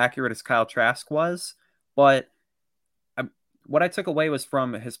really as accurate as Kyle Trask was. But what I took away was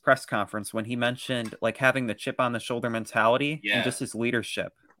from his press conference when he mentioned like having the chip on the shoulder mentality and just his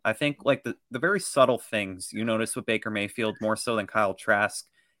leadership. I think like the very subtle things you notice with Baker Mayfield more so than Kyle Trask,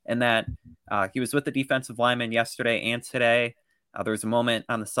 and that he was with the defensive lineman yesterday and today. There was a moment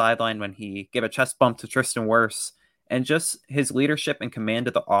on the sideline when he gave a chest bump to Tristan Wirfs, and just his leadership and command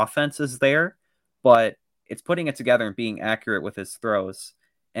of the offense is there, but it's putting it together and being accurate with his throws.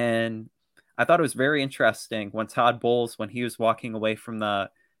 And I thought it was very interesting when Todd Bowles, when he was walking away from the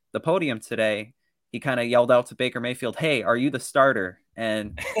podium today, he kind of yelled out to Baker Mayfield, "Hey, are you the starter?"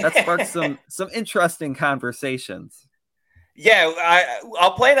 And that sparked some interesting conversations. Yeah,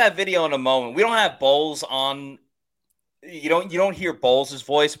 I'll play that video in a moment. We don't have Bowles on. You don't hear Bowles'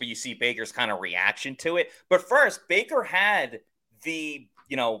 voice, but you see Baker's kind of reaction to it. But first, Baker had the,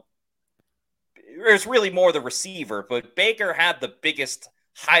 there's really more the receiver, but Baker had the biggest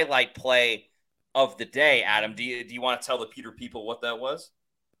highlight play of the day. Adam, do you want to tell the Peter people what that was?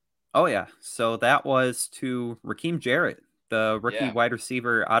 Oh, yeah. So that was to Raheem Jarrett, the rookie wide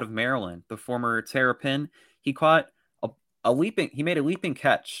receiver out of Maryland, the former Terrapin. He caught he made a leaping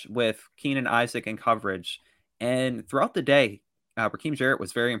catch with Keenan Isaac in coverage. And throughout the day, Raheem Jarrett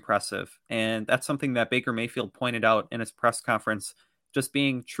was very impressive. And that's something that Baker Mayfield pointed out in his press conference, just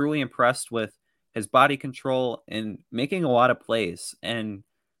being truly impressed with his body control and making a lot of plays. And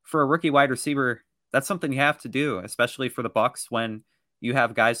for a rookie wide receiver, that's something you have to do, especially for the Bucs when you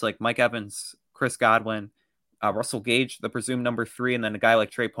have guys like Mike Evans, Chris Godwin, Russell Gage, the presumed number 3, and then a guy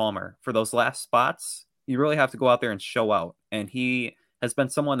like Trey Palmer. For those last spots, you really have to go out there and show out. And he has been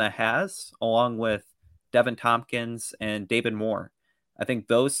someone that has, along with Devin Tompkins and David Moore. I think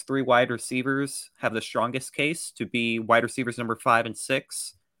those 3 wide receivers have the strongest case to be wide receivers number 5 and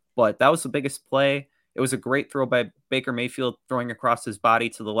 6. But that was the biggest play. It was a great throw by Baker Mayfield, throwing across his body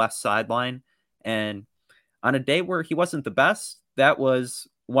to the left sideline. And on a day where he wasn't the best, that was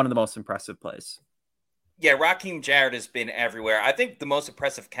one of the most impressive plays. Yeah, Raheem Jarrett has been everywhere. I think the most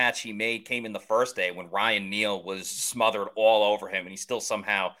impressive catch he made came in the first day when Ryan Neal was smothered all over him, and he still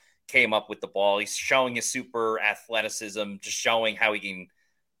somehow came up with the ball. He's showing his super athleticism, just showing how he can,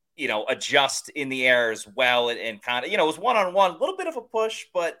 adjust in the air as well. And kind of, it was one-on-one, a little bit of a push,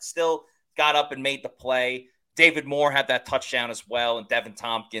 but still got up and made the play. David Moore had that touchdown as well. And Devin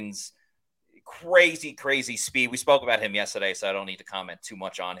Tompkins, crazy speed. We spoke about him yesterday, so I don't need to comment too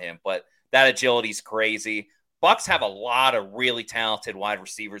much on him, but that agility is crazy. Bucs have a lot of really talented wide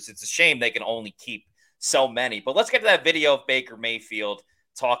receivers. It's a shame they can only keep so many. But let's get to that video of Baker Mayfield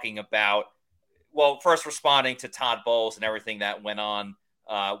talking about, first responding to Todd Bowles and everything that went on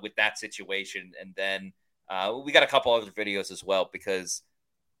with that situation. And then we got a couple other videos as well, because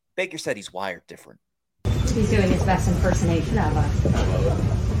Baker said he's wired different. He's doing his best impersonation of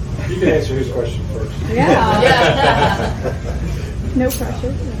us. You can answer his question first. Yeah. No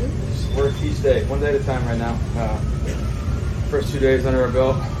pressure. Work each day, one day at a time right now. First 2 days under our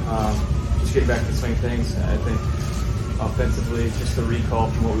belt, just getting back to the swing of things. I think offensively, just the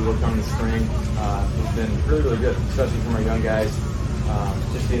recall from what we worked on in the spring has been really good, especially from our young guys.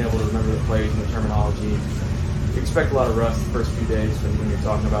 Just being able to remember the plays and the terminology. We expect a lot of rust the first few days when you're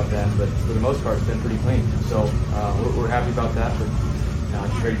talking about that, but for the most part, it's been pretty clean. So we're happy about that, but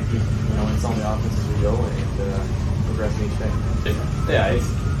just ready to keep it's on the offense as we go and progressing each day. Yeah, it's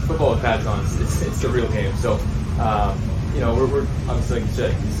football with pads on. It's the real game. So we're obviously, like you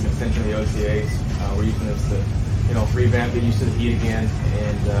said, this is an extension of the OTAs. We're using this to revamp, get used to the heat again,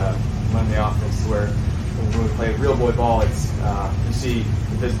 and run the offense where when we play real boy ball, it's you see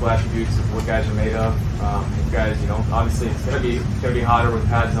the physical attributes of what guys are made of. Guys, obviously it's gonna be hotter with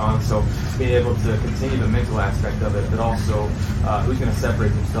pads on, so being able to continue the mental aspect of it, but also who's gonna separate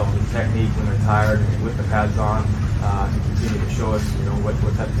themselves in technique when they're tired and with the pads on to continue to show us what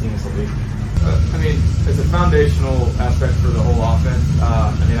type of team this will be. It's a foundational aspect for the whole offense.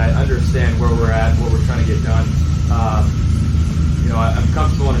 I understand where we're at, what we're trying to get done. I'm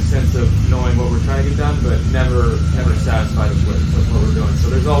comfortable in a sense of knowing what we're trying to get done, but never satisfied with what we're doing. So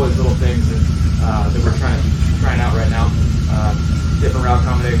there's always little things that we're trying out right now. Different route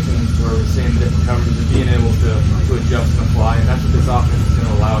combinations where we're seeing different coverages and being able to adjust and apply. And that's what this offense is going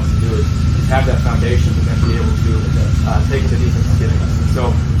to allow us to do, is have that foundation, but then be able to take what the defense is giving us. And so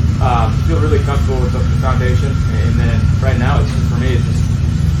feel really comfortable with the foundation. And then right now, for me, it's just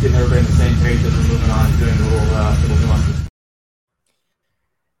getting everybody on the same page as we're moving on and doing little nuances.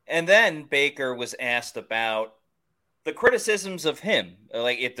 And then Baker was asked about the criticisms of him.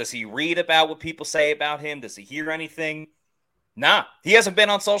 Like, does he read about what people say about him? Does he hear anything? Nah, he hasn't been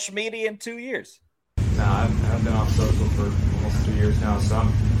on social media in 2 years. No, I haven't been on social for almost 2 years now, so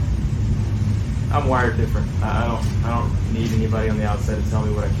I'm I'm wired different. I don't need anybody on the outside to tell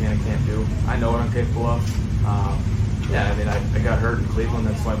me what I can and can't do. I know what I'm capable of. I got hurt in Cleveland.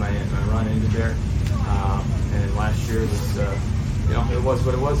 That's why my run ended there. And last year was, it was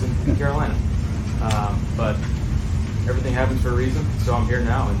what it was in Carolina. But everything happens for a reason. So I'm here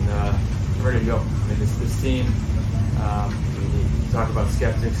now, and I'm ready to go. I mean, this team. You talk about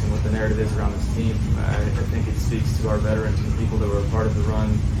skeptics and what the narrative is around this team. I think it speaks to our veterans and the people that were a part of the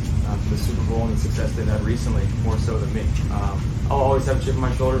run to the Super Bowl and the success they've had recently, more so than me. I'll always have a chip on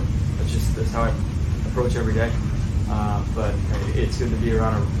my shoulder. That's how I approach every day. But it's good to be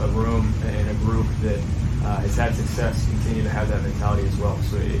around a room and a group that has had success, continue to have that mentality as well.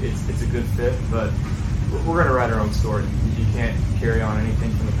 So it's a good fit, but we're going to write our own story. You can't carry on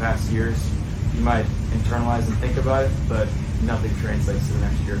anything from the past years. You might internalize and think about it, but nothing translates to the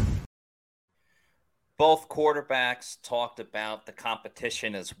next year. Both quarterbacks talked about the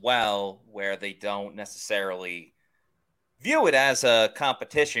competition as well, where they don't necessarily view it as a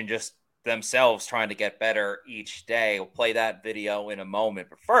competition, just themselves trying to get better each day. We'll play that video in a moment.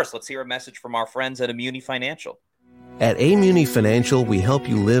 But first, let's hear a message from our friends at Immuni Financial. At Immuni Financial, we help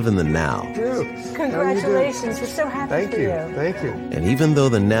you live in the now. Dude, Congratulations. We're so happy for you. Thank you. And even though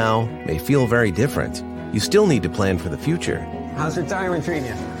the now may feel very different, you still need to plan for the future. How's retirement treating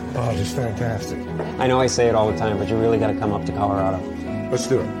you? Oh, just fantastic. I know I say it all the time, but you really got to come up to Colorado. Let's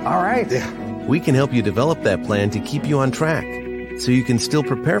do it. All right. Yeah. We can help you develop that plan to keep you on track, so you can still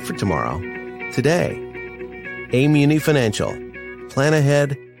prepare for tomorrow, today. Immuni Financial. Plan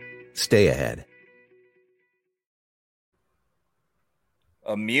ahead, stay ahead.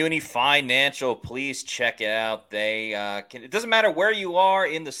 Immuni Financial, please check it out. They it doesn't matter where you are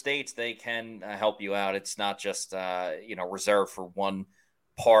in the States, they can help you out. It's not just reserved for one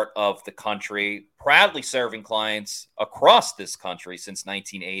part of the country. Proudly serving clients across this country since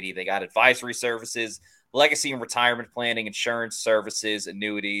 1980. They got advisory services, legacy and retirement planning, insurance services,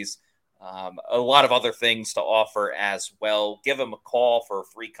 annuities, a lot of other things to offer as well. Give them a call for a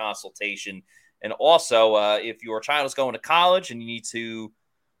free consultation. And also, if your child is going to college and you need to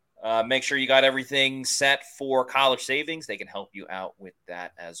make sure you got everything set for college savings, they can help you out with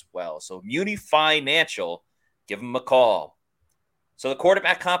that as well. So Immuni Financial, give them a call. So the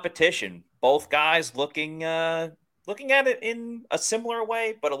quarterback competition, both guys looking at it in a similar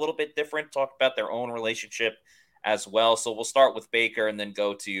way, but a little bit different. Talk about their own relationship as well. So we'll start with Baker and then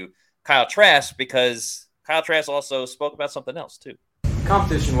go to Kyle Trask, because Kyle Trask also spoke about something else too.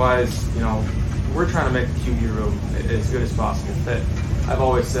 Competition-wise, we're trying to make the QB room as good as possible. That I've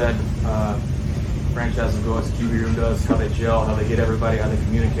always said, franchises go as the QB room does, how they gel, how they get everybody, how they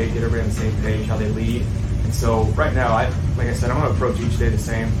communicate, get everybody on the same page, how they lead. And so right now, like I said, I'm going to approach each day the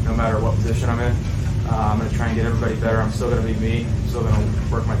same, no matter what position I'm in. I'm going to try and get everybody better. I'm still going to be me. I'm still going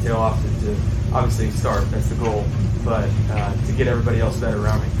to work my tail off to obviously start. That's the goal. But to get everybody else better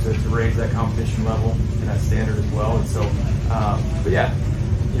around me, to raise that competition level and that standard as well. And so,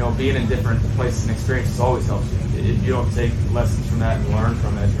 being in different places and experiences always helps you. If you don't take lessons from that and learn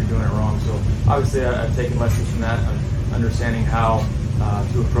from it, you're doing it wrong. So obviously I've taken lessons from that, understanding how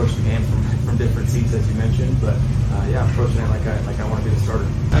to approach the game from different seats, as you mentioned. But I'm approaching it like I want to be the starter.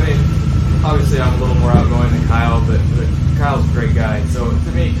 I mean, obviously I'm a little more outgoing than Kyle, but Kyle's a great guy. So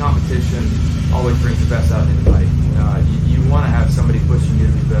to me, competition always brings the best out of anybody. You want to have somebody pushing you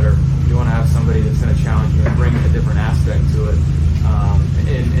to be better. You want to have somebody that's going to challenge you and bring a different aspect to it.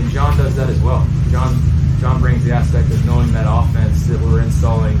 And John does that as well. John brings the aspect of knowing that offense that we're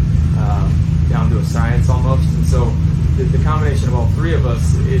installing down to a science almost. And so the combination of all three of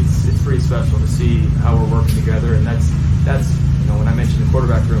us, it's pretty special to see how we're working together. And that's when I mentioned the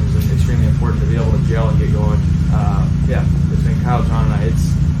quarterback room is extremely important to be able to gel and get going. Between Kyle, John, and I,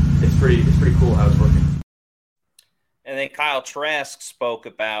 it's pretty cool how it's working. And then Kyle Trask spoke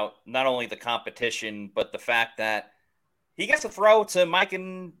about not only the competition, but the fact that he gets to throw to Mike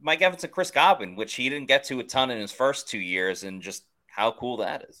Evans and Chris Godwin, which he didn't get to a ton in his first 2 years, and just how cool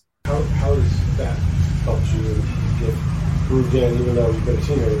that is. How does that help you get moved in, even though you've been a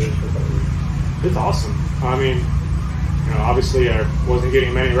teenager for a couple years? It's awesome. I mean, obviously I wasn't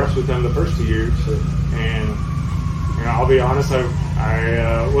getting many reps with them the first 2 years, and I'll be honest,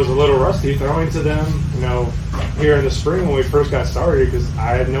 I was a little rusty throwing to them, here in the spring when we first got started, because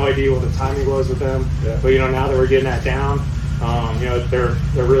I had no idea what the timing was with them. Yeah. But now that we're getting that down, they're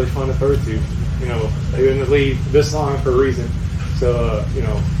really fun to throw to. They've been in the league this long for a reason, so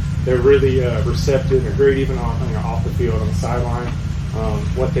they're really receptive and great even off the field on the sideline.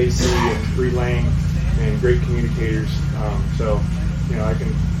 What they see and relaying, and great communicators.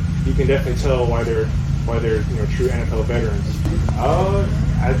 You can definitely tell why they're true NFL veterans.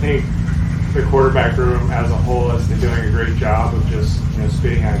 I think the quarterback room as a whole has been doing a great job of just,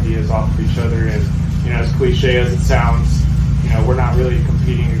 spitting ideas off of each other. And, as cliche as it sounds, we're not really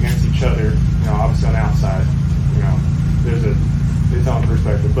competing against each other, obviously on the outside. There's its own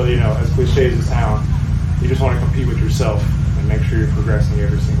perspective. But, as cliche as it sounds, you just want to compete with yourself and make sure you're progressing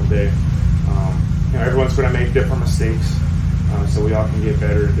every single day. Everyone's going to make different mistakes, so we all can get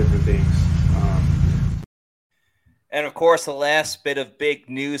better at different things. And, of course, the last bit of big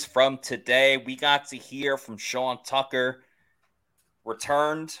news from today, we got to hear from Sean Tucker,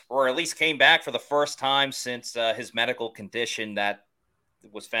 returned, or at least came back for the first time since his medical condition that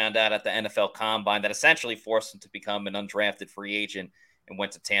was found out at the NFL Combine that essentially forced him to become an undrafted free agent and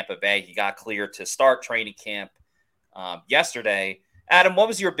went to Tampa Bay. He got cleared to start training camp yesterday. Adam, what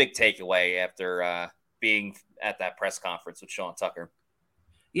was your big takeaway after being at that press conference with Sean Tucker?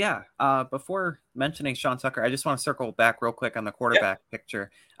 Yeah, before mentioning Sean Tucker, I just want to circle back real quick on the quarterback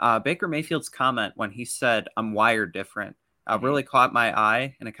picture. Baker Mayfield's comment when he said, "I'm wired different," really caught my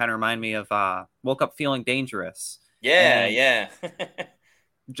eye, and it kind of reminded me of woke up feeling dangerous. Yeah.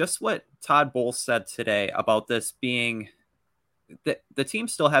 Just what Todd Bowles said today about this being the team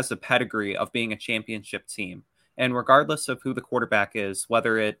still has the pedigree of being a championship team. And regardless of who the quarterback is,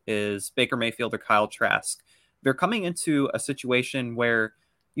 whether it is Baker Mayfield or Kyle Trask, they're coming into a situation where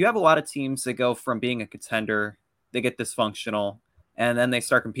you have a lot of teams that go from being a contender, they get dysfunctional, and then they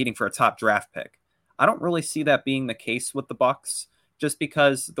start competing for a top draft pick. I don't really see that being the case with the Bucs, just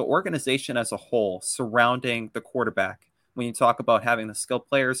because the organization as a whole surrounding the quarterback, when you talk about having the skilled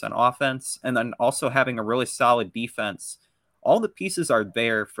players on offense and then also having a really solid defense, all the pieces are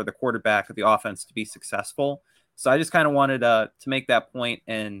there for the quarterback of the offense to be successful. So I just kind of wanted to make that point.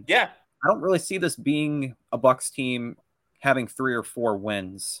 And I don't really see this being a Bucs team having 3 or 4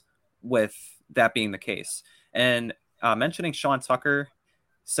 wins with that being the case. And mentioning Sean Tucker,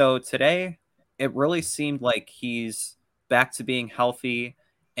 so today it really seemed like he's back to being healthy,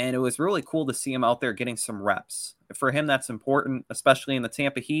 and it was really cool to see him out there getting some reps. For him, that's important, especially in the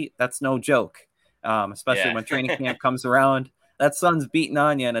Tampa Heat. That's no joke, especially when training camp comes around. That sun's beating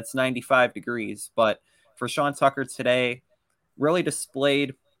on you, and it's 95 degrees. But for Sean Tucker today, really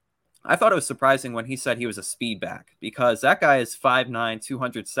displayed. I thought it was surprising when he said he was a speed back, because that guy is 5'9",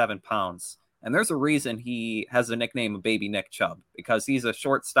 207 pounds. And there's a reason he has the nickname of Baby Nick Chubb, because he's a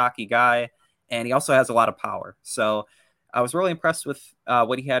short, stocky guy, and he also has a lot of power. So I was really impressed with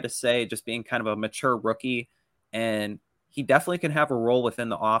what he had to say, just being kind of a mature rookie. And he definitely can have a role within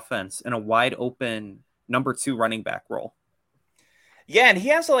the offense in a wide open number 2 running back role. Yeah, and he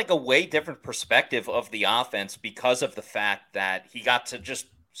has like a way different perspective of the offense because of the fact that he got to just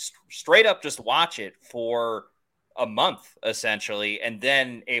straight up just watch it for a month, essentially, and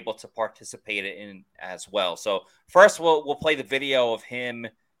then able to participate in as well. So first we'll play the video of him,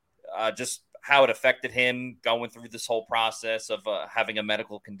 just how it affected him going through this whole process of having a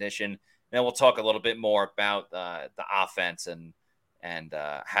medical condition. And then we'll talk a little bit more about the offense and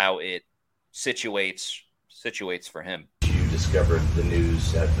how it situates for him. You discovered the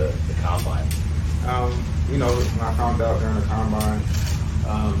news at the Combine. When I found out during the Combine,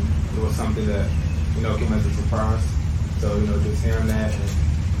 it was something that, came as a surprise. So, just hearing that and,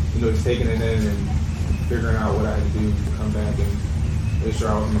 just taking it in and figuring out what I had to do to come back and make sure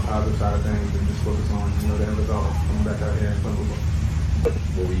I was on the positive side of things and just focus on, the end result of coming back out here and playing football.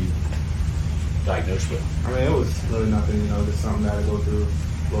 What were you diagnosed with? I mean, it was really nothing, just something that I go through,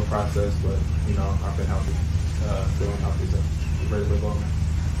 a little process, but, I've been healthy, feeling healthy, so I'm ready to play ball now.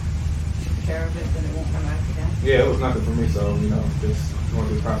 Care of it, then it won't come back again? Yeah, it was nothing for me, so, just going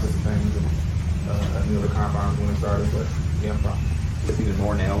through the process of things and, the Combine when it started, but yeah, I'm fine. It's even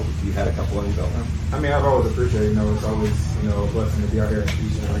more now if you had a couple of your belt. I mean, I've always appreciated, it's always, a blessing to be out here and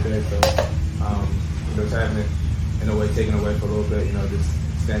each and every day. So, just having it in a way taken away for a little bit, just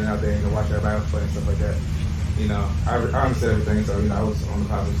standing out there and watch everybody else play and stuff like that. I understood everything, so, I was on the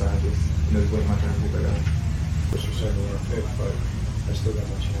positive side, just waiting my turn to get back out. What's your second round pick, but I still got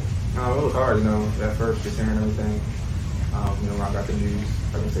my chance. It was hard, at first, just hearing everything. When I got the news,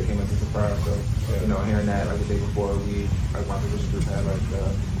 like I said, came as a surprise. So, hearing that like the day before my position group had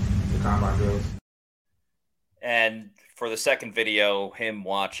the Combine drills. And for the second video, him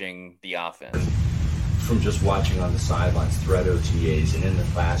watching the offense. From just watching on the sidelines, threat OTAs, and in the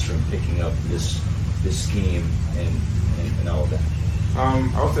classroom, picking up this scheme and all of that. I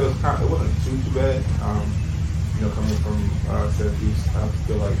would say it wasn't too bad. Coming from Syracuse, I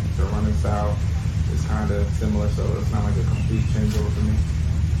feel like the running style is kind of similar, so it's not like a complete changeover for me.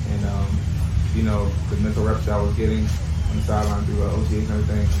 And, the mental reps that I was getting on the sideline through OTAs and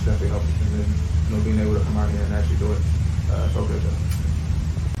everything definitely helped. And then, being able to come out here and actually do it, felt good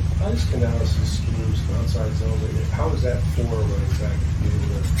though. ice analysis schemes, outside zones, how is that for running back to be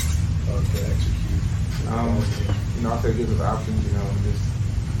able to execute? I think it gives us options, just,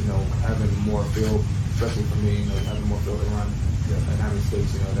 having more field, especially for me, having more field to run, and having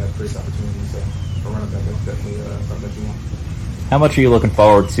space, that creates opportunities. So for running back, that's definitely something that you want. How much are you looking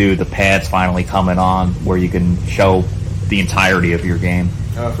forward to the pads finally coming on where you can show the entirety of your game?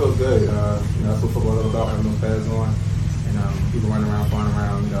 It feels good. That's what football is about, having those pads on, and people running around, flying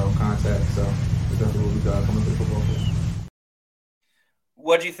around, contact. So it's definitely what we got coming to the football field.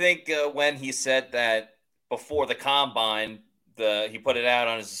 What do you think when he said that before the combine, he put it out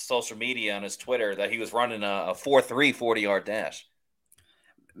on his social media, on his Twitter, that he was running a 4.3 40-yard dash?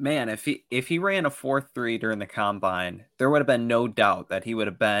 Man, if he ran a 4.3 during the combine, there would have been no doubt that he would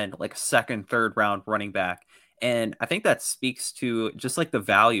have been like a second, third round running back. And I think that speaks to just like the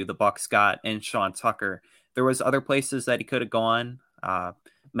value the Bucs got in Sean Tucker. There was other places that he could have gone.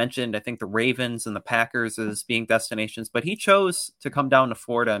 Mentioned, I think, the Ravens and the Packers as being destinations, but he chose to come down to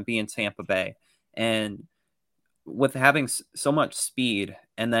Florida and be in Tampa Bay. And with having so much speed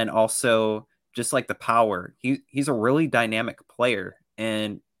and then also just like the power, he's a really dynamic player.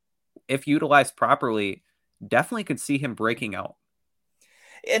 And if utilized properly, definitely could see him breaking out.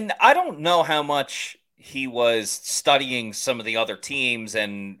 And I don't know how much he was studying some of the other teams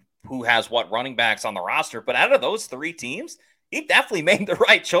and who has what running backs on the roster, but out of those three teams, he definitely made the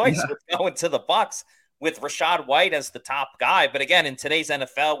right choice with going to the Bucs with Rachaad White as the top guy. But again, in today's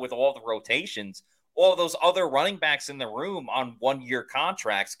NFL, with all the rotations, all those other running backs in the room on one-year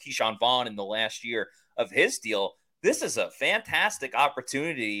contracts, Keyshawn Vaughn in the last year of his deal, this is a fantastic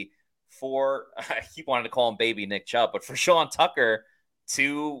opportunity for, I keep wanting to call him baby Nick Chubb, but for Sean Tucker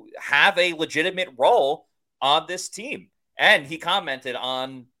to have a legitimate role on this team. And he commented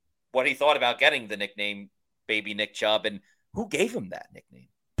on what he thought about getting the nickname baby Nick Chubb and who gave him that nickname.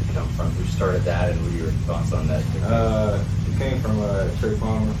 Who started that, and what are your thoughts on that? It came from Trey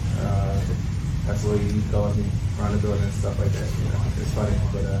Palmer. That's what he calls me around the building and stuff like that. It's funny,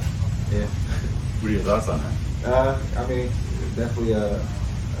 but yeah. What are your thoughts on that? Definitely a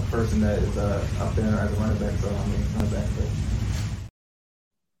person that is up there as a running back. So running back. But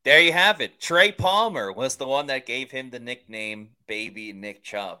there you have it. Trey Palmer was the one that gave him the nickname Baby Nick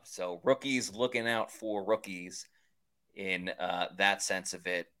Chubb. So rookies looking out for rookies in that sense of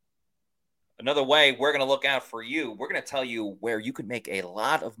it. Another way we're going to look out for you, we're going to tell you where you could make a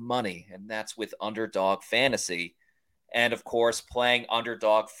lot of money, and that's with Underdog Fantasy. And, of course, playing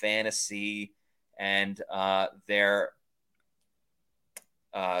Underdog Fantasy and their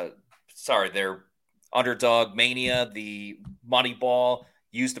Underdog Mania, the Moneyball,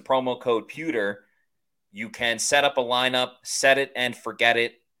 use the promo code PEWTER. You can set up a lineup, set it and forget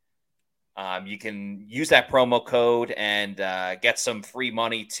it. You can use that promo code and get some free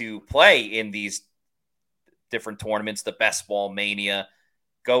money to play in these different tournaments. The Best Ball Mania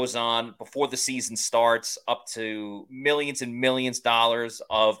goes on before the season starts, up to millions and millions of dollars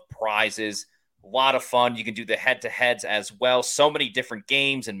of prizes. A lot of fun. You can do the head-to-heads as well. So many different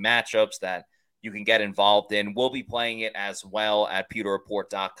games and matchups that you can get involved in. We'll be playing it as well at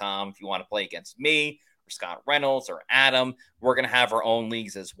pewterreport.com if you want to play against me, Scott Reynolds, or Adam. We're going to have our own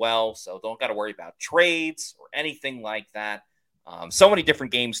leagues as well, so don't got to worry about trades or anything like that. So many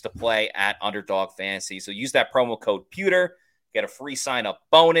different games to play at Underdog Fantasy. So use that promo code PEWTER, get a free sign-up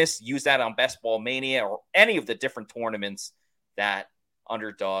bonus. Use that on Best Ball Mania or any of the different tournaments that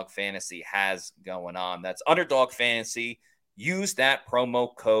Underdog Fantasy has going on. That's Underdog Fantasy. Use that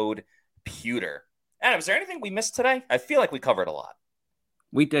promo code PEWTER. Adam, is there anything we missed today? I feel like we covered a lot.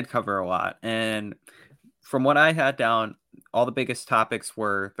 We did cover a lot, and from what I had down, all the biggest topics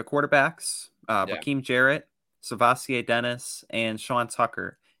were the quarterbacks, Raheem Jarrett, Savasier Dennis, and Sean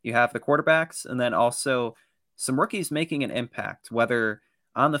Tucker. You have the quarterbacks, and then also some rookies making an impact, whether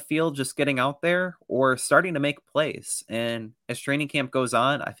on the field just getting out there or starting to make plays. And as training camp goes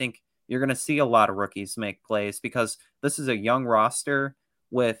on, I think you're going to see a lot of rookies make plays because this is a young roster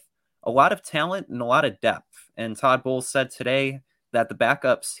with a lot of talent and a lot of depth. And Todd Bowles said today that the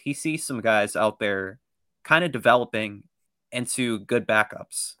backups, he sees some guys out there kind of developing into good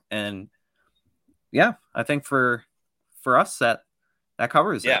backups. And yeah, I think for us that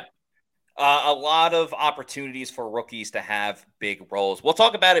covers it. A lot of opportunities for rookies to have big roles. We'll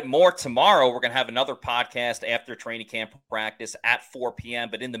talk about it more tomorrow. We're going to have another podcast after training camp practice at 4 p.m.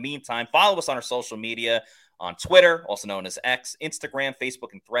 But in the meantime, follow us on our social media on Twitter, also known as X, Instagram,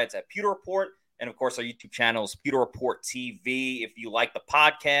 Facebook, and Threads at Pewter Report. And, of course, our YouTube channel is Pewter Report TV. If you like the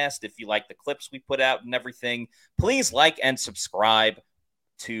podcast, if you like the clips we put out and everything, please like and subscribe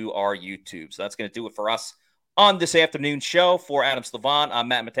to our YouTube. So that's going to do it for us On this afternoon show for Adam Slavon, I'm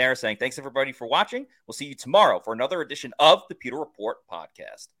Matt Matera saying thanks everybody for watching. We'll see you tomorrow for another edition of the Pewter Report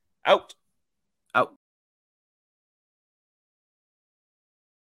podcast. Out.